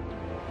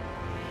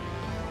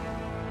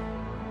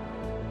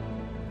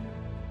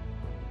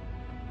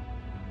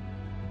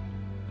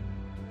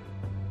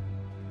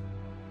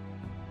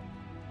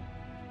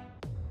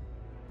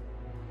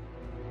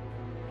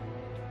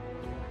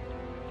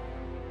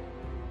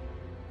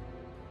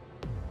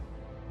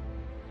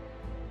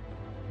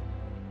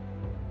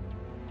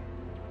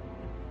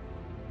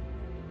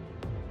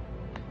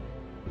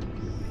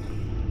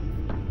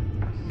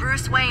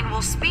 Bruce Wayne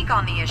will speak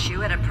on the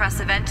issue at a press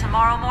event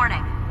tomorrow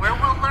morning, where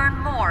we'll learn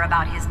more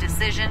about his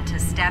decision to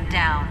step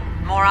down.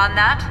 More on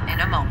that in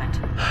a moment.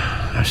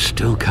 I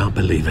still can't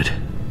believe it.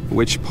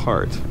 Which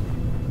part?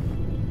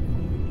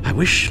 I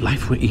wish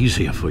life were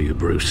easier for you,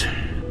 Bruce.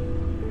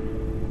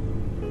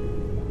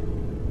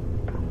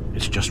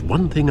 It's just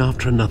one thing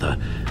after another.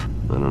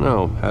 I don't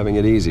know. Having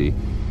it easy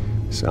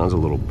sounds a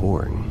little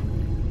boring.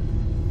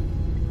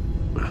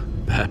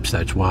 Perhaps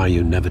that's why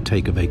you never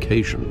take a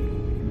vacation.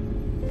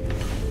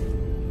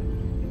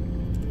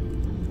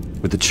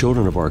 With the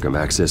children of Arkham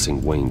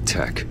accessing Wayne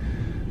Tech,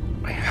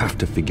 I have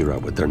to figure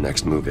out what their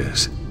next move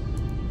is.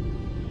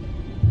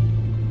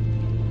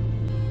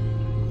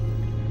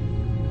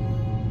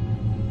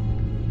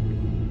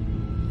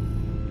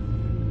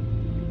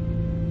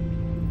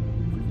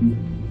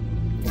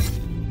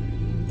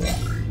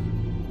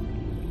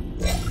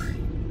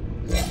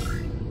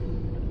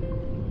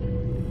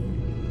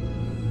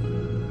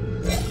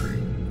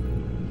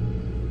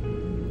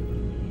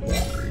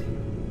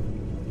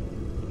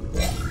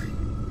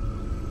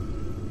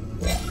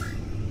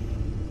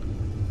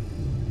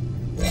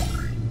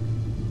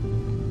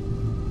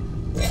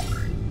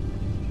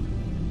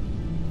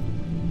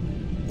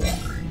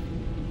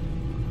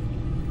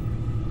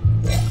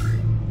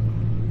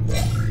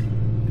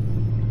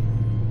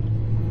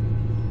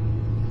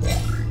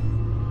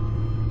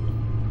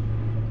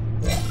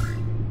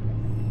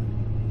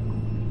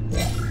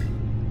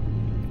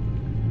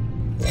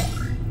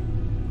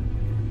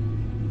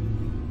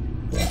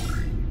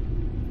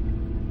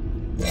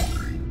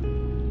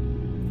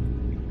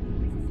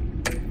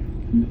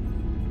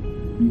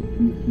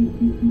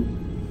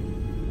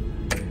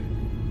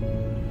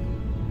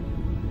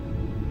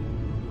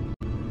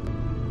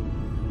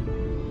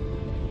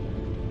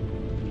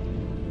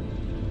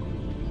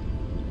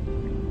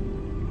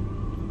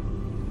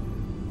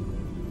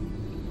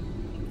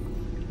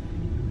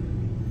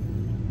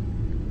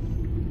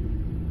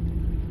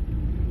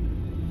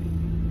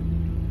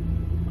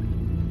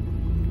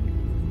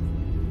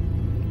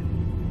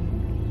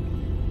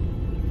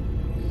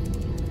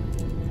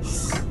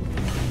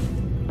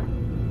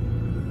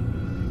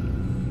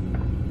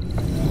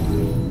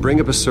 Bring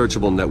up a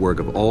searchable network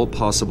of all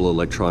possible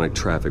electronic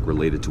traffic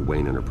related to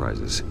Wayne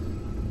Enterprises.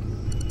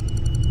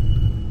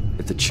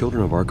 If the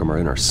children of Arkham are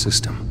in our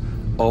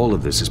system, all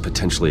of this is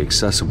potentially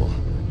accessible.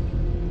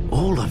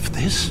 All of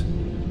this?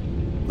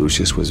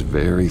 Lucius was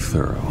very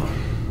thorough.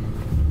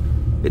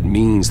 It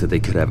means that they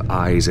could have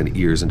eyes and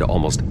ears into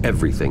almost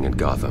everything in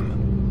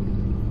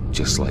Gotham.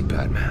 Just like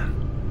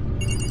Batman.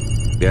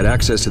 They had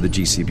access to the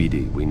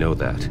GCPD, we know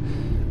that.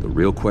 The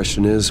real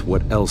question is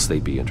what else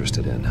they'd be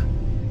interested in.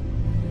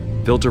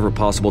 Filter for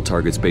possible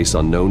targets based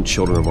on known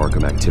Children of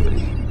Arkham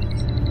activity.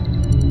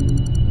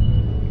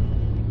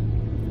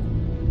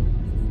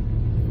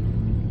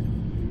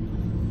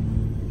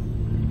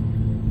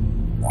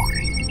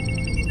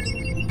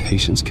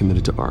 Patients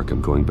committed to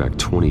Arkham going back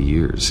 20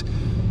 years.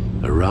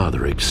 A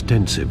rather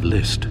extensive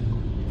list.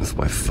 With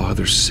my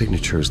father's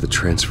signature as the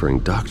transferring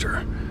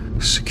doctor.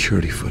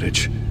 Security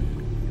footage.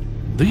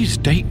 These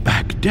date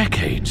back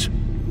decades.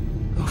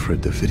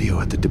 Alfred, the video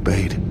at the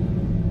debate.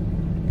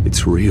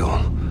 It's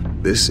real.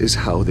 This is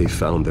how they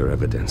found their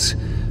evidence.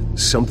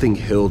 Something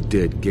Hill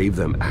did gave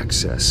them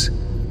access.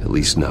 At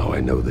least now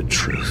I know the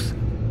truth.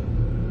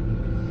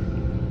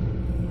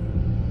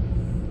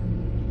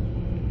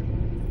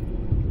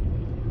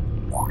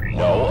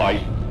 No,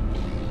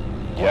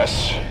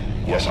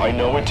 Yes, I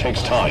know it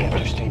takes time,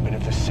 but... Understatement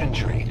of the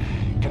century,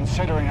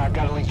 considering I've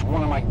got at least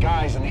one of my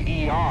guys in the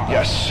ER.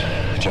 Yes,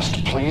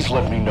 just please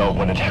let me know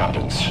when it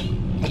happens.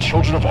 The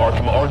children of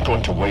Arkham aren't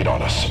going to wait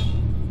on us.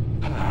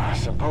 I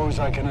suppose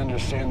I can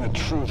understand the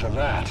truth of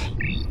that.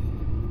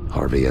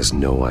 Harvey has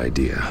no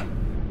idea.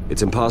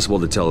 It's impossible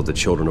to tell if the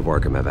children of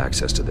Arkham have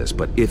access to this,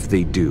 but if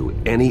they do,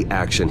 any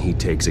action he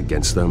takes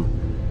against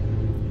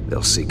them,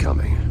 they'll see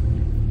coming.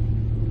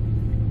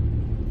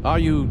 Are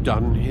you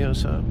done here,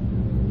 sir?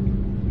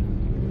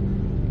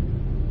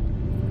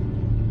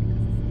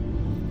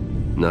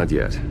 Not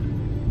yet.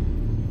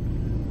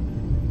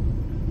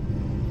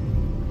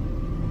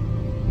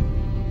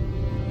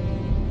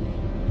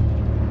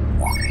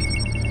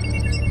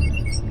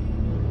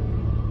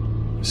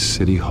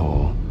 City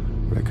Hall,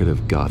 record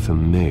of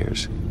Gotham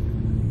mayors.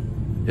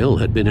 Hill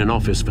had been in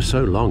office for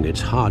so long,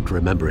 it's hard to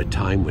remember a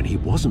time when he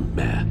wasn't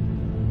mayor.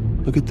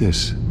 Look at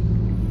this.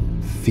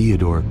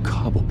 Theodore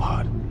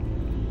Cobblepot.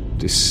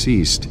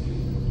 Deceased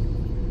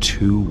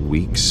 2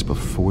 weeks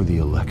before the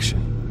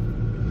election.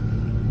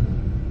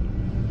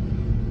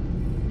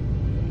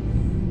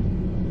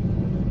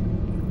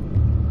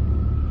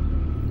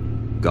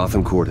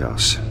 Gotham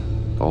Courthouse.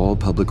 All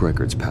public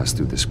records pass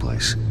through this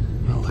place.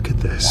 Now look at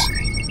this.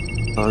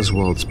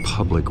 Oswald's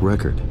public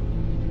record.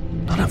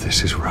 None of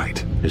this is right.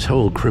 His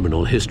whole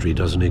criminal history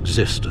doesn't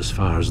exist as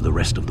far as the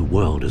rest of the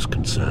world is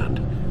concerned.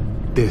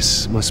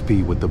 This must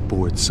be what the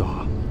board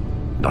saw.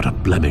 Not a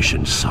blemish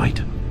in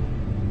sight.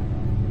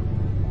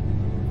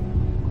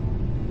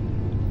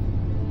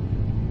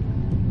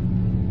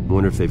 I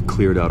wonder if they've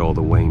cleared out all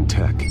the Wayne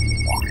tech.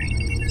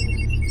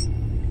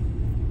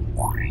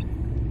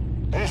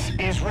 This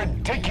is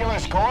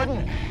ridiculous,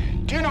 Gordon.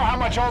 Do you know how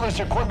much all this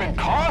equipment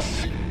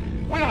costs?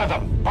 We don't have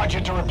the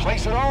budget to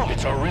replace it all.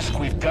 It's a risk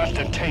we've got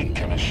to take,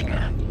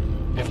 Commissioner.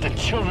 If the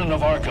children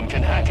of Arkham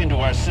can hack into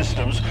our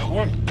systems,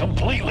 we're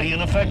completely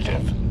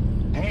ineffective.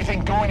 And you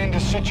think going into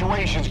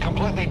situations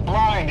completely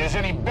blind is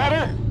any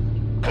better?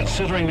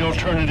 Considering the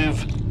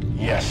alternative,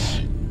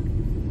 yes.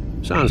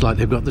 Sounds like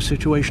they've got the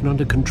situation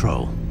under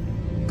control.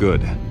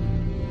 Good.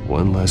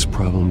 One less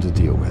problem to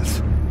deal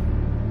with.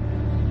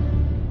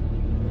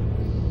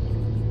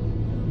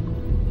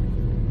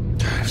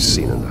 I've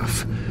seen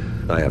enough.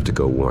 I have to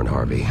go warn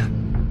Harvey.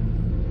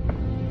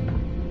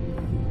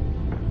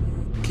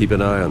 Keep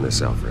an eye on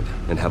this, Alfred,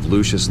 and have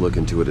Lucius look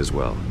into it as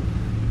well.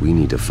 We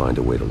need to find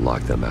a way to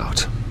lock them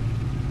out.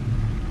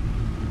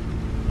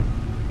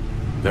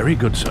 Very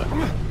good, sir.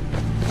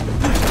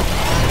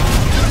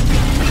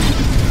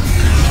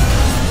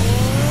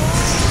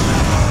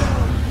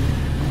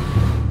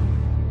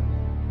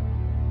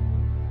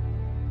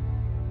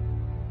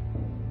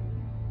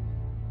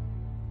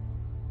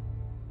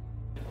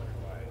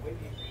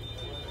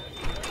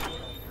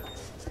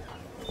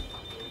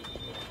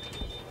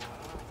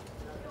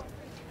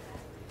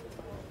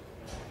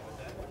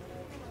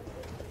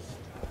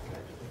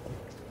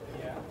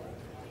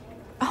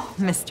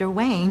 Mr.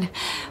 Wayne,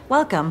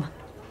 welcome.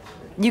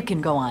 You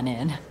can go on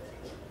in.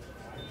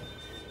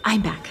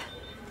 I'm back.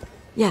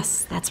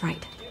 Yes, that's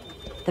right.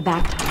 The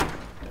back tire.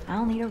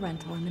 I'll need a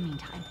rental in the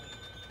meantime.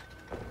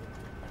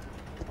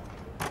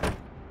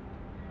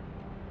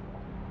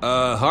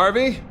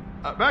 Harvey?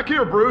 Back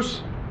here,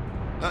 Bruce.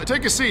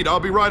 Take a seat. I'll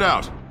be right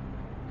out.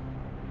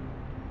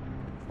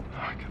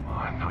 Oh, come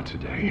on, not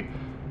today.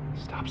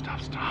 Stop. It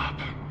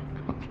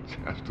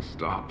has to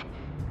stop.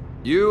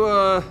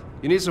 You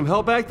need some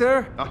help back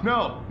there?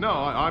 No,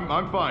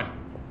 I'm fine.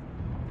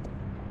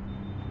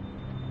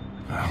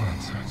 Well,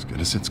 it's as good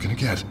as it's gonna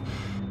get.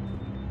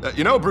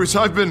 You know, Bruce,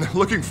 I've been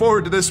looking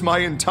forward to this my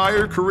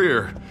entire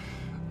career.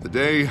 The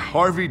day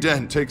Harvey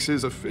Dent takes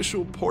his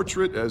official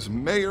portrait as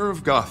mayor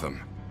of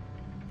Gotham.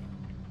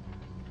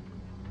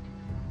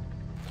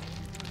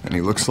 And he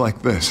looks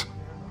like this.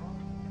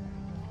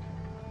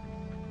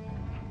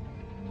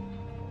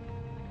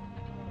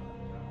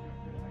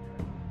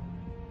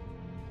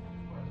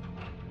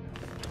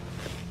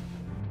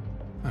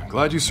 I'm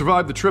glad you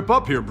survived the trip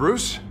up here,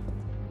 Bruce.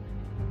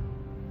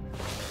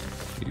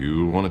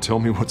 You want to tell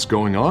me what's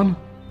going on?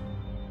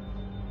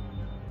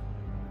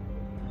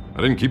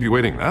 I didn't keep you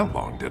waiting that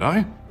long, did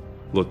I?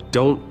 Look,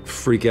 don't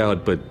freak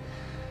out, but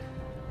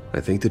I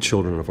think the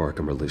children of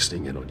Arkham are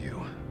listening in on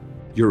you.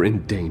 You're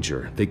in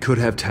danger. They could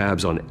have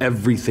tabs on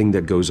everything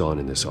that goes on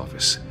in this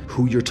office.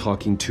 Who you're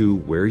talking to,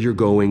 where you're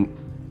going,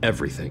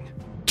 everything.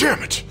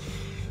 Damn it!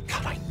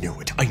 God, I knew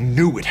it. I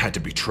knew it had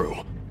to be true.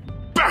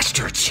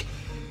 Bastards!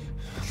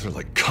 They're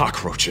like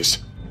cockroaches.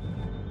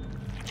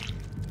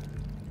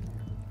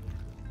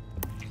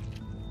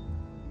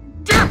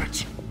 Damn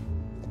it!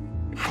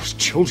 Those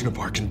children of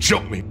Arkham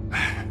jumped me.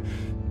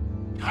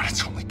 God,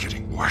 it's only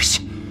getting worse.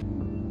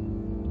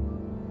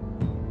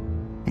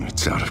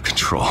 It's out of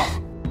control.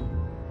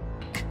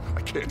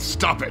 I can't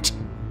stop it.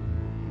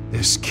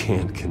 This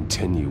can't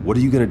continue. What are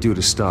you gonna do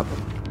to stop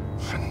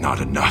him?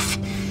 Not enough.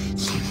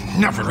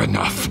 Never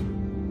enough.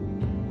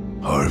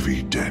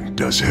 Harvey Dent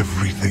does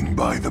everything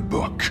by the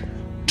book,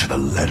 to the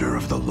letter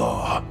of the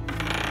law.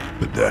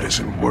 But that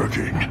isn't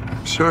working.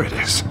 Sure it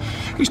is.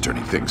 He's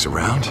turning things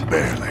around.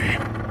 Barely.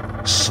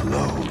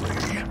 Slowly.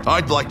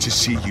 I'd like to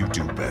see you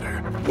do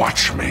better.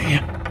 Watch me.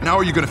 Now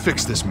are you gonna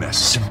fix this mess?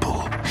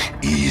 Simple.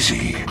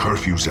 Easy.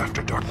 Curfews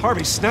after dark.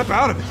 Harvey, snap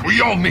out of it.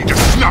 We all need to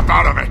snap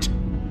out of it!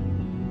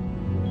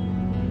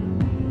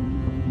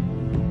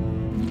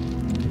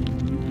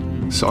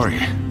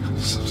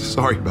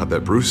 Sorry about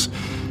that, Bruce.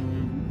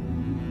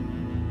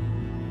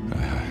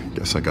 I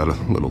guess I got a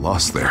little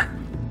lost there.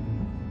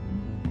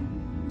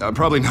 I'm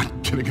probably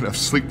not getting enough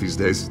sleep these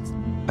days.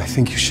 I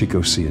think you should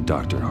go see a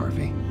doctor,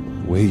 Harvey.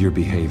 The way you're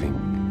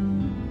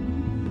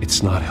behaving,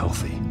 it's not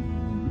healthy.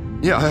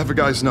 Yeah, I have a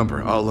guy's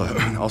number.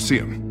 I'll see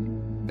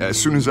him as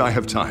soon as I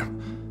have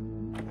time.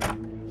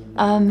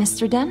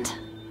 Mr. Dent?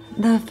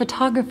 The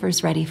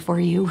photographer's ready for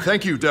you.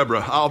 Thank you,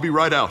 Deborah. I'll be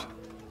right out.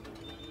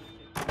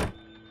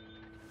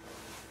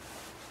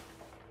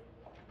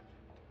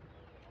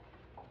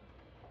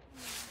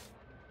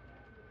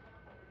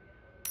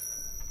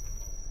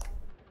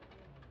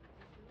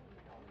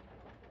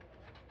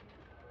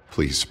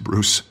 Please,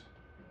 Bruce.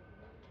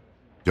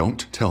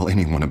 Don't tell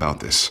anyone about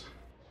this.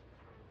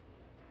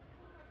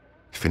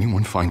 If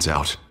anyone finds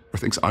out or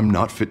thinks I'm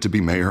not fit to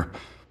be mayor,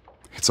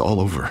 it's all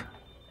over.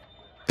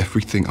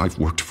 Everything I've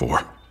worked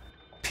for.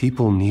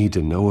 People need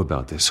to know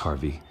about this,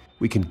 Harvey.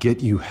 We can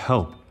get you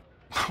help.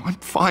 I'm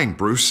fine,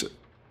 Bruce.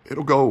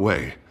 It'll go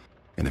away.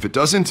 And if it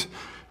doesn't,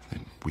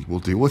 then we will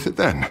deal with it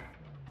then.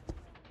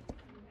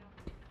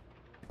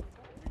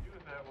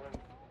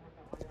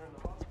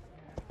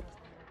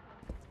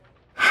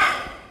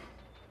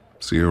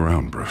 See you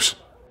around, Bruce.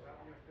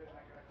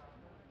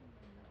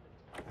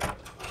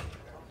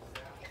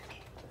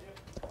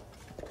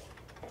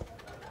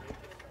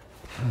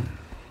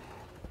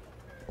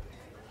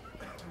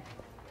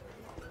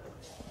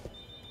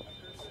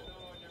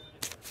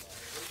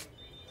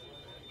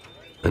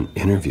 An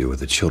interview with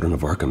the Children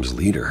of Arkham's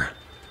leader.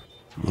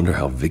 I wonder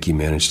how Vicky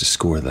managed to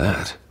score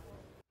that.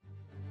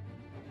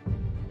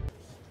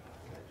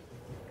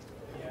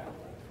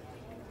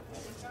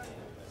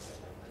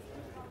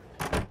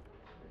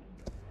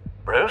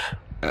 Bruce?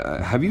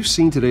 Have you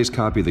seen today's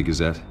copy of the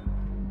Gazette?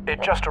 It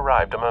just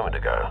arrived a moment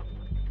ago.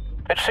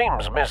 It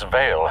seems Miss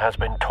Vale has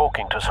been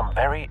talking to some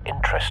very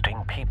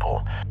interesting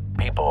people.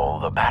 People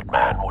the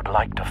Batman would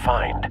like to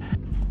find.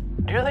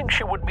 Do you think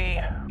she would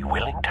be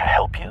willing to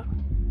help you?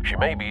 She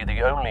may be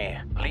the only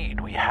lead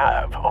we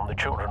have on the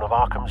Children of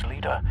Arkham's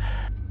leader.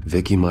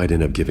 Vicky might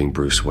end up giving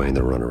Bruce Wayne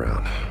the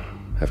runaround.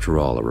 After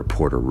all, a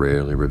reporter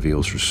rarely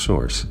reveals her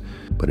source.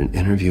 But an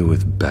interview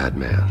with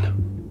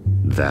Batman,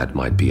 that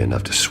might be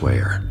enough to sway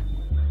her.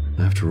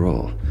 After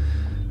all,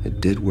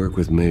 it did work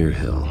with Mayor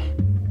Hill.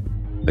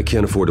 I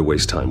can't afford to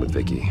waste time with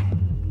Vicky.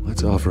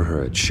 Let's offer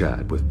her a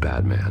chat with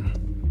Batman.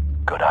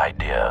 Good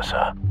idea,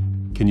 sir.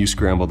 Can you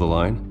scramble the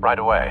line? Right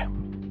away.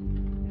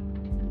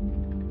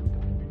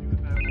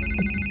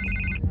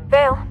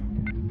 Vale.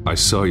 I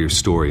saw your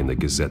story in the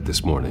Gazette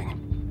this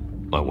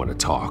morning. I want to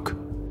talk.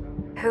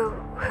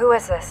 Who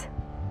is this?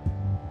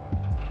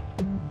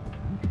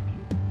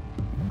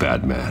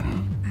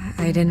 Batman.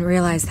 I didn't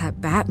realize that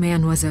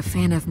Batman was a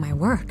fan of my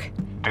work.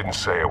 Didn't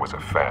say I was a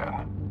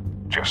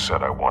fan. Just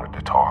said I wanted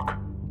to talk.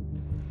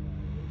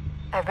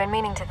 I've been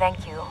meaning to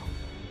thank you.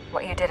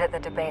 What you did at the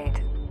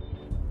debate.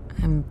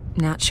 I'm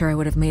not sure I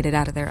would have made it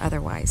out of there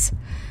otherwise.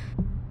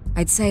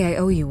 I'd say I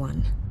owe you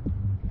one.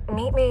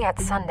 Meet me at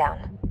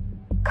sundown.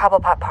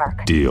 Cobblepot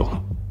Park.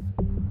 Deal.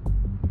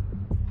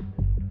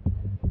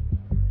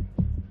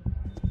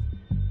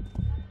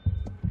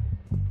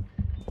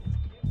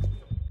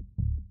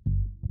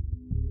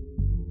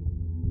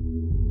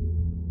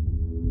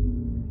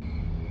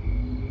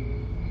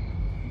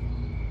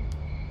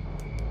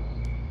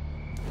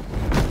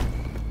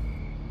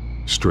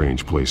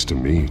 Strange place to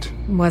meet.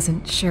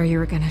 Wasn't sure you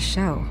were gonna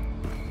show.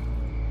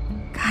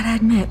 Gotta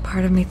admit,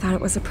 part of me thought it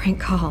was a prank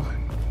call.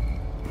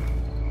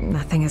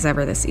 Nothing is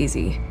ever this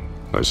easy.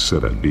 I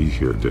said I'd be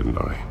here, didn't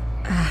I?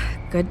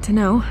 Good to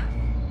know.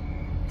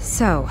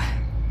 So,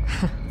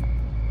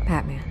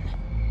 Batman.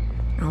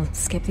 I'll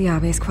skip the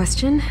obvious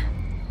question.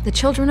 The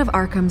Children of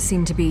Arkham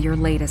seem to be your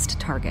latest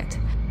target.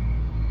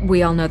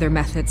 We all know their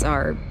methods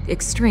are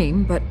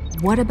extreme, but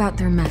what about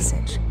their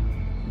message?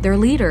 Their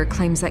leader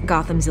claims that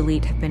Gotham's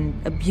elite have been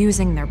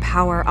abusing their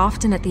power,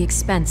 often at the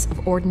expense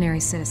of ordinary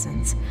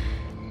citizens.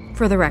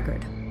 For the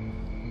record,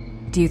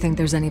 do you think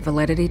there's any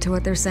validity to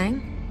what they're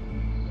saying?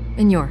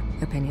 In your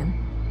opinion?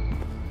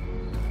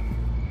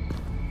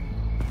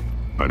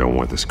 I don't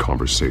want this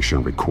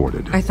conversation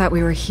recorded. I thought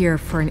we were here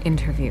for an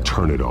interview.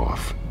 Turn it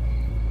off.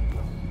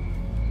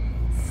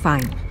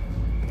 Fine.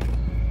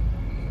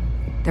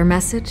 Their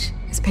message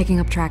is picking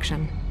up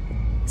traction.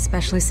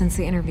 Especially since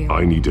the interview.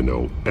 I need to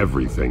know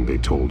everything they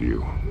told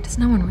you. Does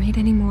no one read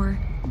anymore?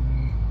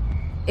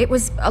 It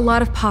was a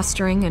lot of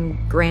posturing and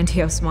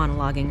grandiose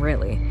monologuing,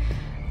 really.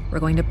 We're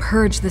going to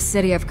purge the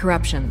city of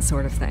corruption,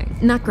 sort of thing.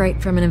 Not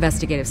great from an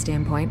investigative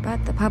standpoint,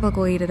 but the public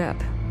will eat it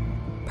up.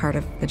 Part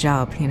of the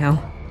job, you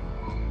know?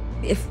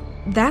 If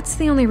that's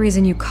the only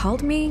reason you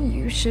called me,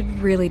 you should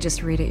really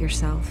just read it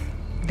yourself.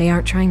 They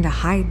aren't trying to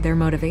hide their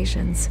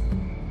motivations.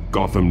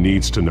 Gotham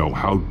needs to know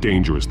how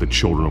dangerous the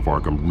Children of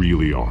Arkham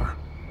really are.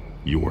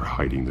 You are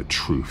hiding the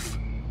truth.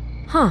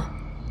 Huh.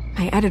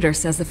 My editor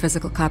says the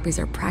physical copies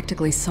are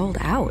practically sold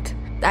out.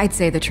 I'd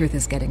say the truth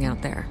is getting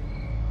out there.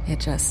 It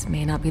just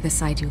may not be the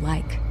side you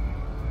like.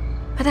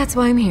 But that's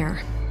why I'm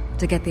here,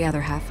 to get the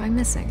other half I'm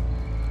missing.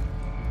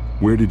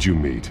 Where did you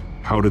meet?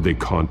 How did they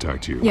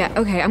contact you? Yeah,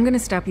 okay, I'm gonna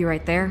stop you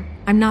right there.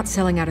 I'm not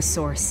selling out a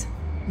source.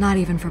 Not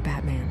even for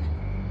Batman.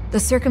 The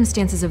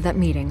circumstances of that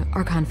meeting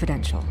are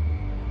confidential.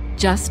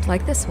 Just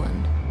like this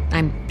one.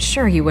 I'm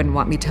sure you wouldn't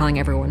want me telling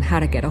everyone how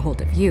to get a hold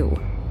of you.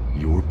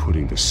 You're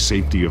putting the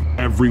safety of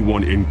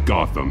everyone in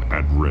Gotham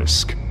at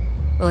risk.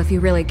 Well, if you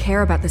really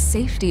care about the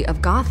safety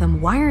of Gotham,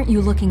 why aren't you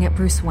looking at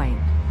Bruce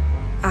Wayne?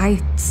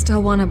 I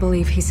still want to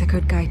believe he's a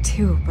good guy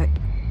too, but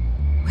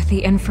with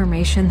the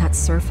information that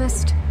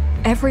surfaced,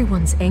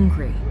 everyone's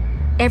angry.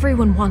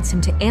 Everyone wants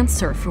him to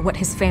answer for what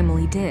his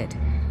family did.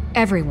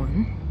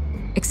 Everyone,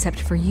 except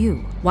for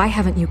you. Why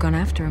haven't you gone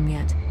after him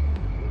yet?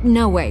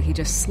 No way he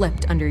just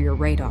slipped under your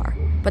radar.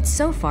 But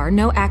so far,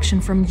 no action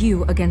from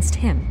you against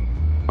him.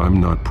 I'm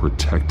not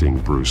protecting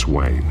Bruce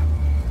Wayne.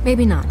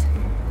 Maybe not.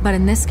 But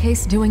in this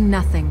case, doing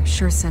nothing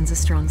sure sends a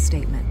strong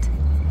statement.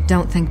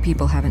 Don't think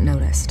people haven't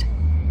noticed.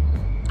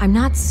 I'm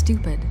not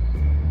stupid.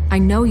 I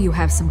know you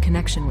have some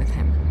connection with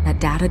him.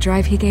 That data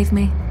drive he gave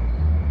me,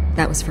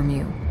 that was from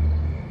you.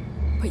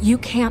 But you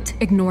can't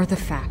ignore the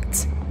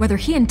facts. Whether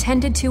he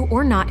intended to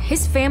or not,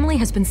 his family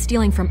has been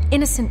stealing from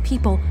innocent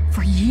people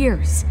for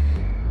years.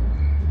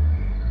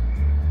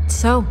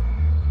 So,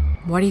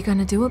 what are you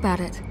gonna do about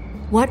it?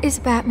 What is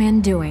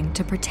Batman doing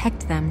to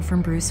protect them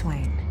from Bruce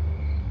Wayne?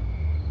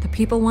 The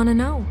people want to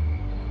know.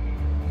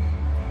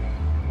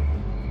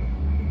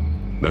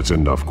 That's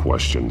enough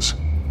questions.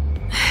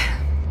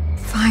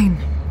 Fine.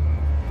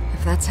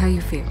 If that's how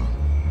you feel.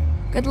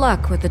 Good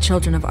luck with the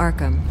Children of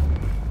Arkham.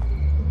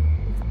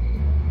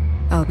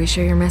 I'll be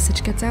sure your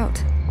message gets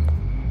out.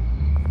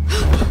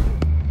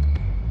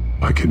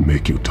 I can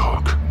make you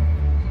talk.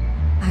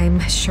 I'm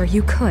sure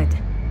you could.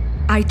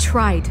 I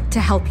tried to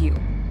help you.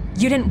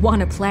 You didn't want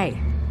to play.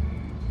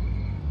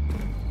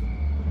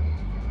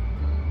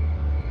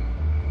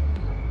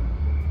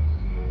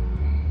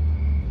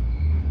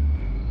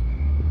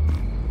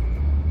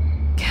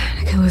 God,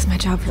 I could lose my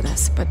job for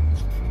this, but...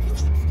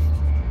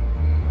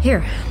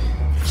 Here.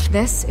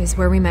 This is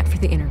where we met for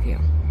the interview.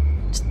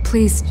 Just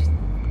please,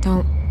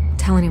 don't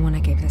tell anyone I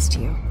gave this to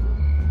you.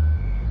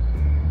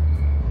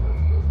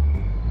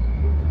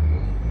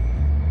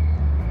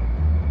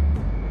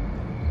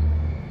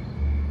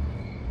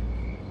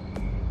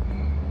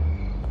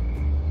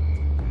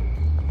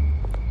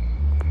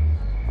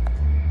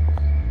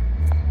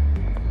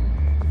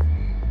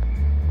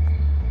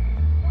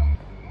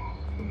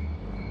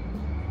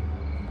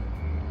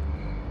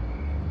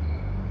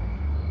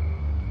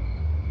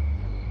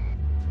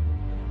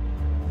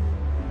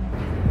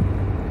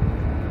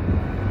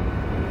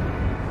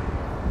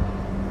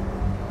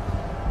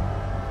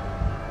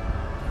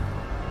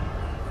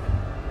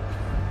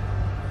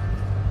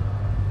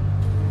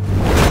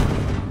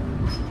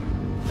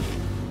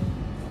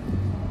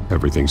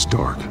 Everything's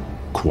dark,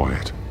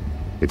 quiet.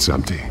 It's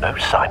empty. No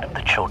sign of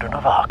the children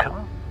of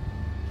Arkham?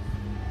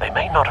 They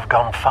may not have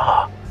gone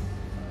far.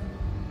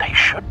 They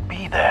should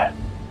be there.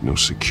 No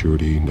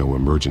security, no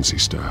emergency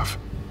staff.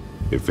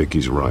 If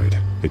Vicky's right,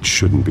 it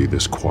shouldn't be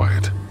this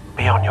quiet.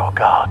 Be on your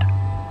guard.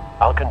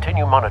 I'll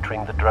continue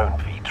monitoring the drone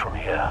feeds from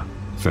here.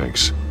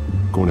 Thanks.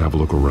 Going to have a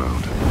look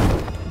around.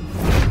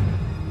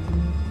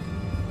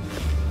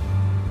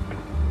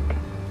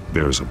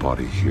 There's a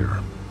body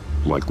here.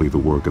 Likely the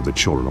work of the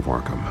children of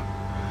Arkham.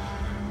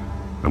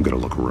 I'm gonna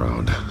look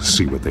around,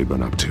 see what they've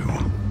been up to.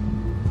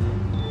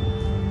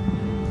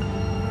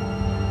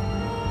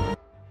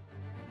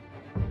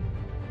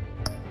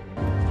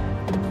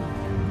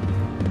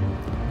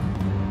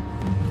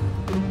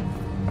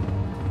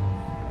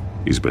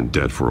 He's been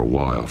dead for a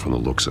while from the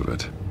looks of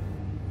it.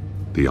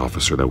 The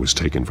officer that was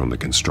taken from the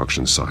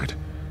construction site,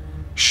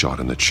 shot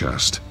in the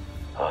chest.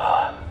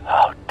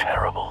 How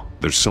terrible.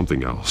 There's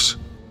something else.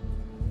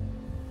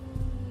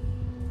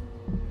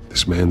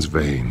 This man's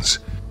veins,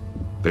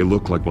 they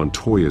look like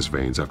Montoya's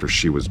veins after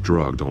she was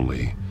drugged,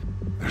 only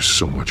they're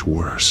so much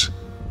worse.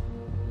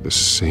 The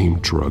same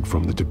drug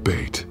from the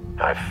debate.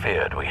 I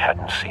feared we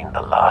hadn't seen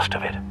the last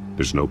of it.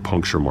 There's no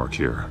puncture mark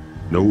here,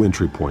 no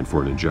entry point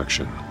for an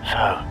injection.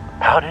 So,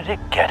 how did it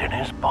get in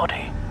his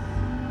body?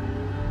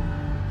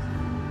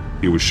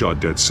 He was shot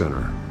dead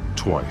center,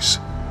 twice,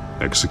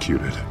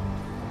 executed.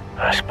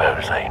 I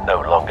suppose they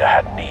no longer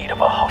had need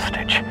of a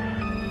hostage.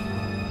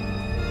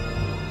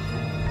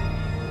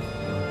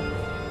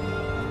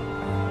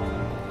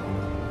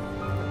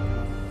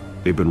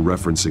 They've been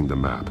referencing the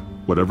map.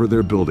 Whatever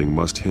they're building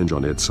must hinge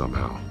on it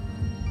somehow.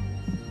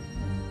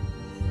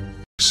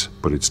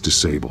 But it's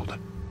disabled.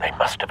 They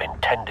must have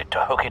intended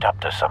to hook it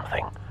up to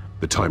something.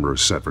 The timer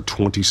is set for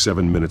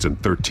 27 minutes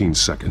and 13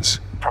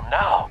 seconds. From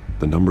now?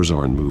 The numbers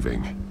aren't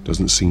moving.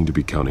 Doesn't seem to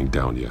be counting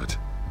down yet.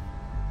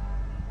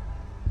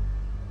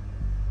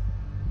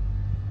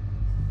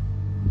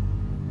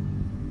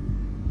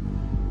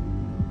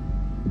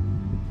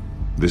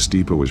 This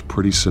depot is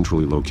pretty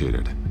centrally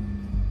located.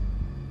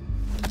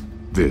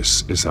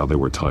 This is how they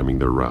were timing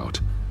their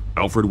route.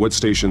 Alfred, what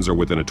stations are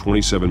within a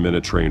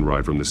 27-minute train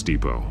ride from this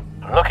depot?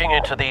 Looking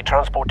into the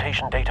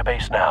transportation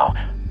database now.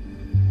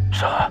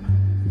 Sir,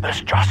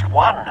 there's just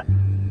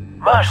one.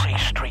 Mercy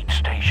Street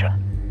Station.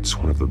 It's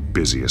one of the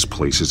busiest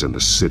places in the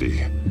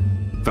city.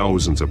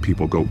 Thousands of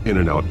people go in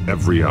and out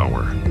every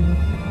hour.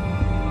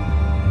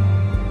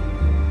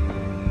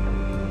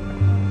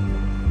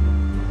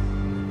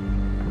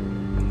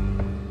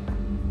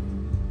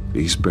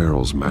 These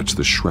barrels match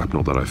the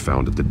shrapnel that I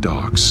found at the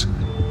docks.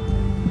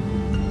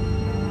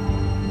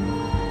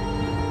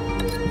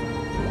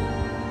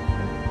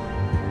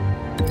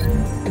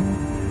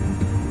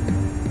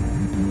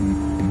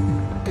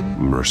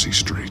 Mercy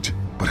Street.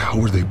 But how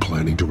are they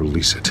planning to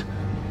release it?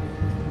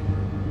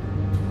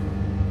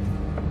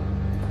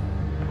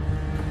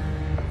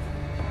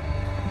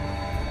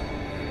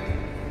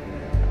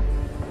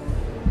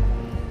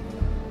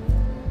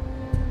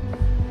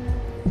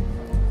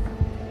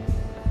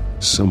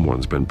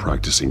 Someone's been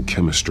practicing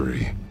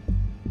chemistry.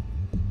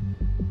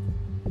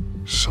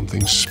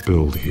 Something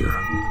spilled here.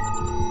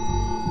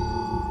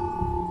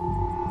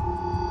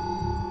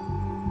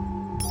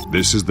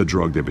 This is the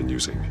drug they've been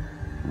using.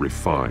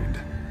 Refined.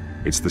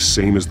 It's the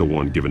same as the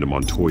one given to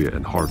Montoya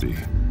and Harvey.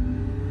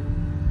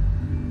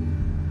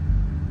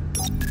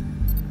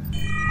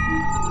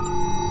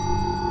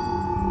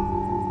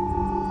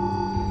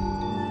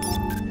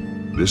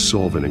 This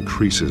solvent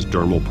increases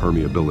dermal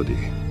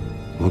permeability.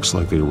 Looks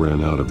like they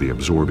ran out of the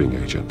absorbing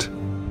agent.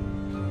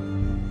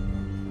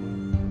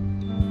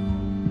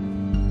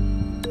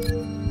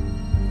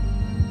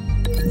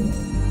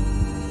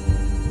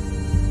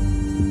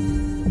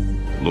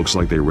 Looks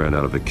like they ran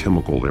out of the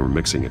chemical they were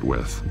mixing it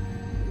with.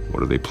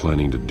 What are they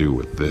planning to do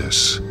with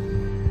this?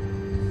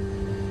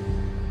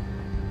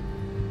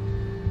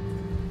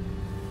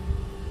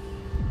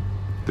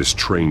 This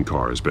train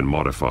car has been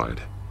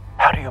modified.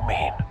 How do you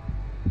mean?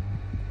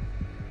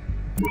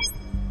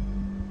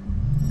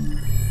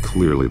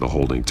 clearly the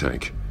holding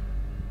tank.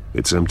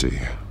 It's empty.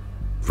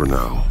 For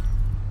now.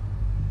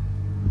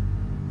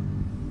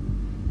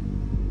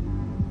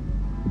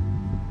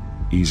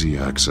 Easy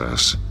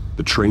access.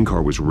 The train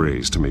car was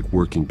raised to make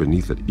working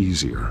beneath it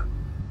easier.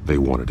 They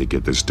wanted to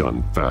get this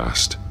done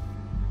fast.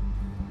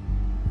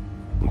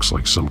 Looks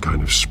like some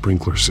kind of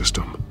sprinkler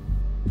system.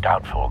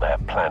 Doubtful they're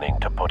planning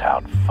to put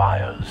out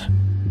fires.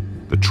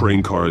 The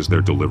train car is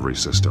their delivery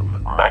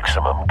system.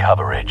 Maximum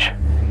coverage.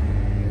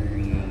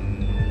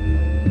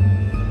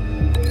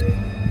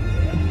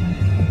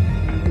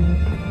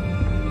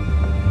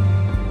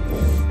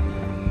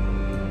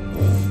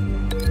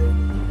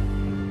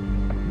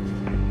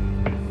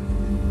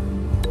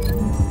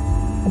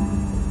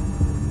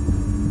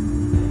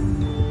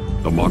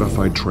 The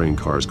modified train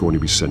car is going to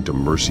be sent to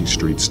Mercy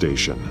Street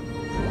Station.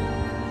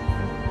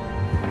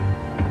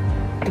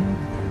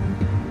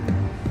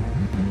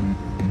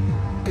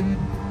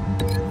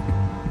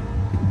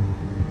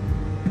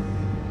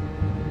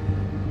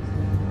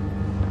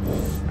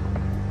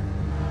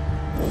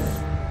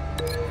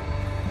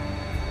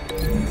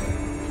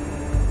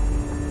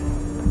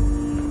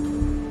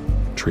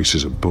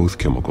 Traces of both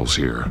chemicals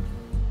here.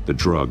 The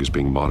drug is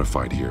being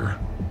modified here.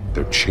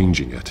 They're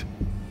changing it.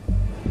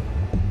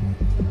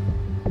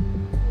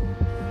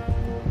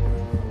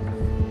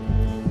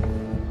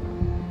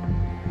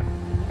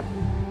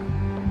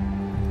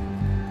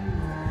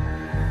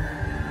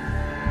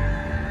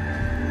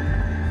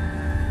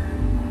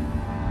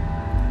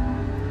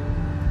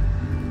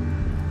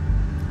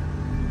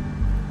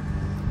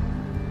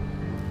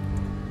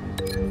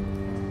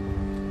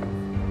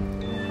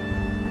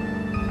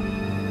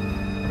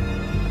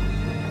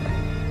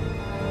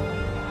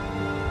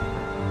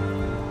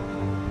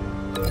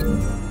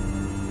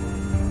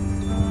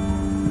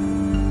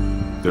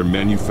 They're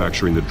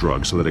manufacturing the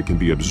drug so that it can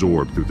be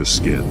absorbed through the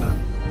skin.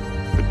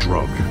 The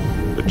drug.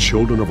 The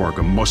children of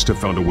Arkham must have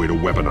found a way to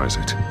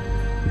weaponize it.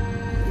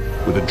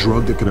 With a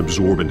drug that can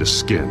absorb into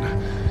skin,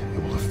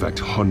 it will affect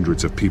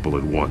hundreds of people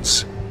at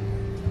once.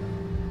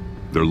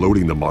 They're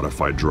loading the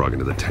modified drug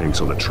into the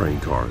tanks on the train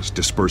cars,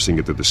 dispersing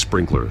it through the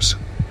sprinklers.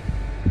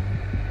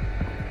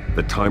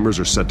 The timers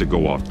are set to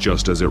go off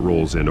just as it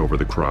rolls in over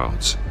the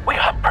crowds. We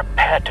aren't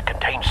prepared to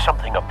contain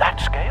something of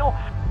that scale.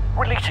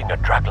 Releasing a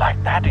drug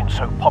like that in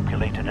so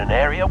populated an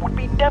area would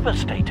be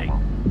devastating.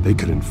 They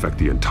could infect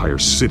the entire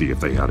city if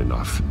they had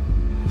enough.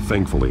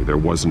 Thankfully, there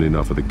wasn't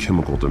enough of the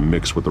chemical to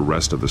mix with the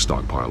rest of the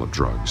stockpile of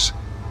drugs.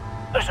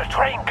 There's a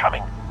train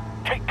coming.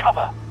 Take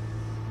cover.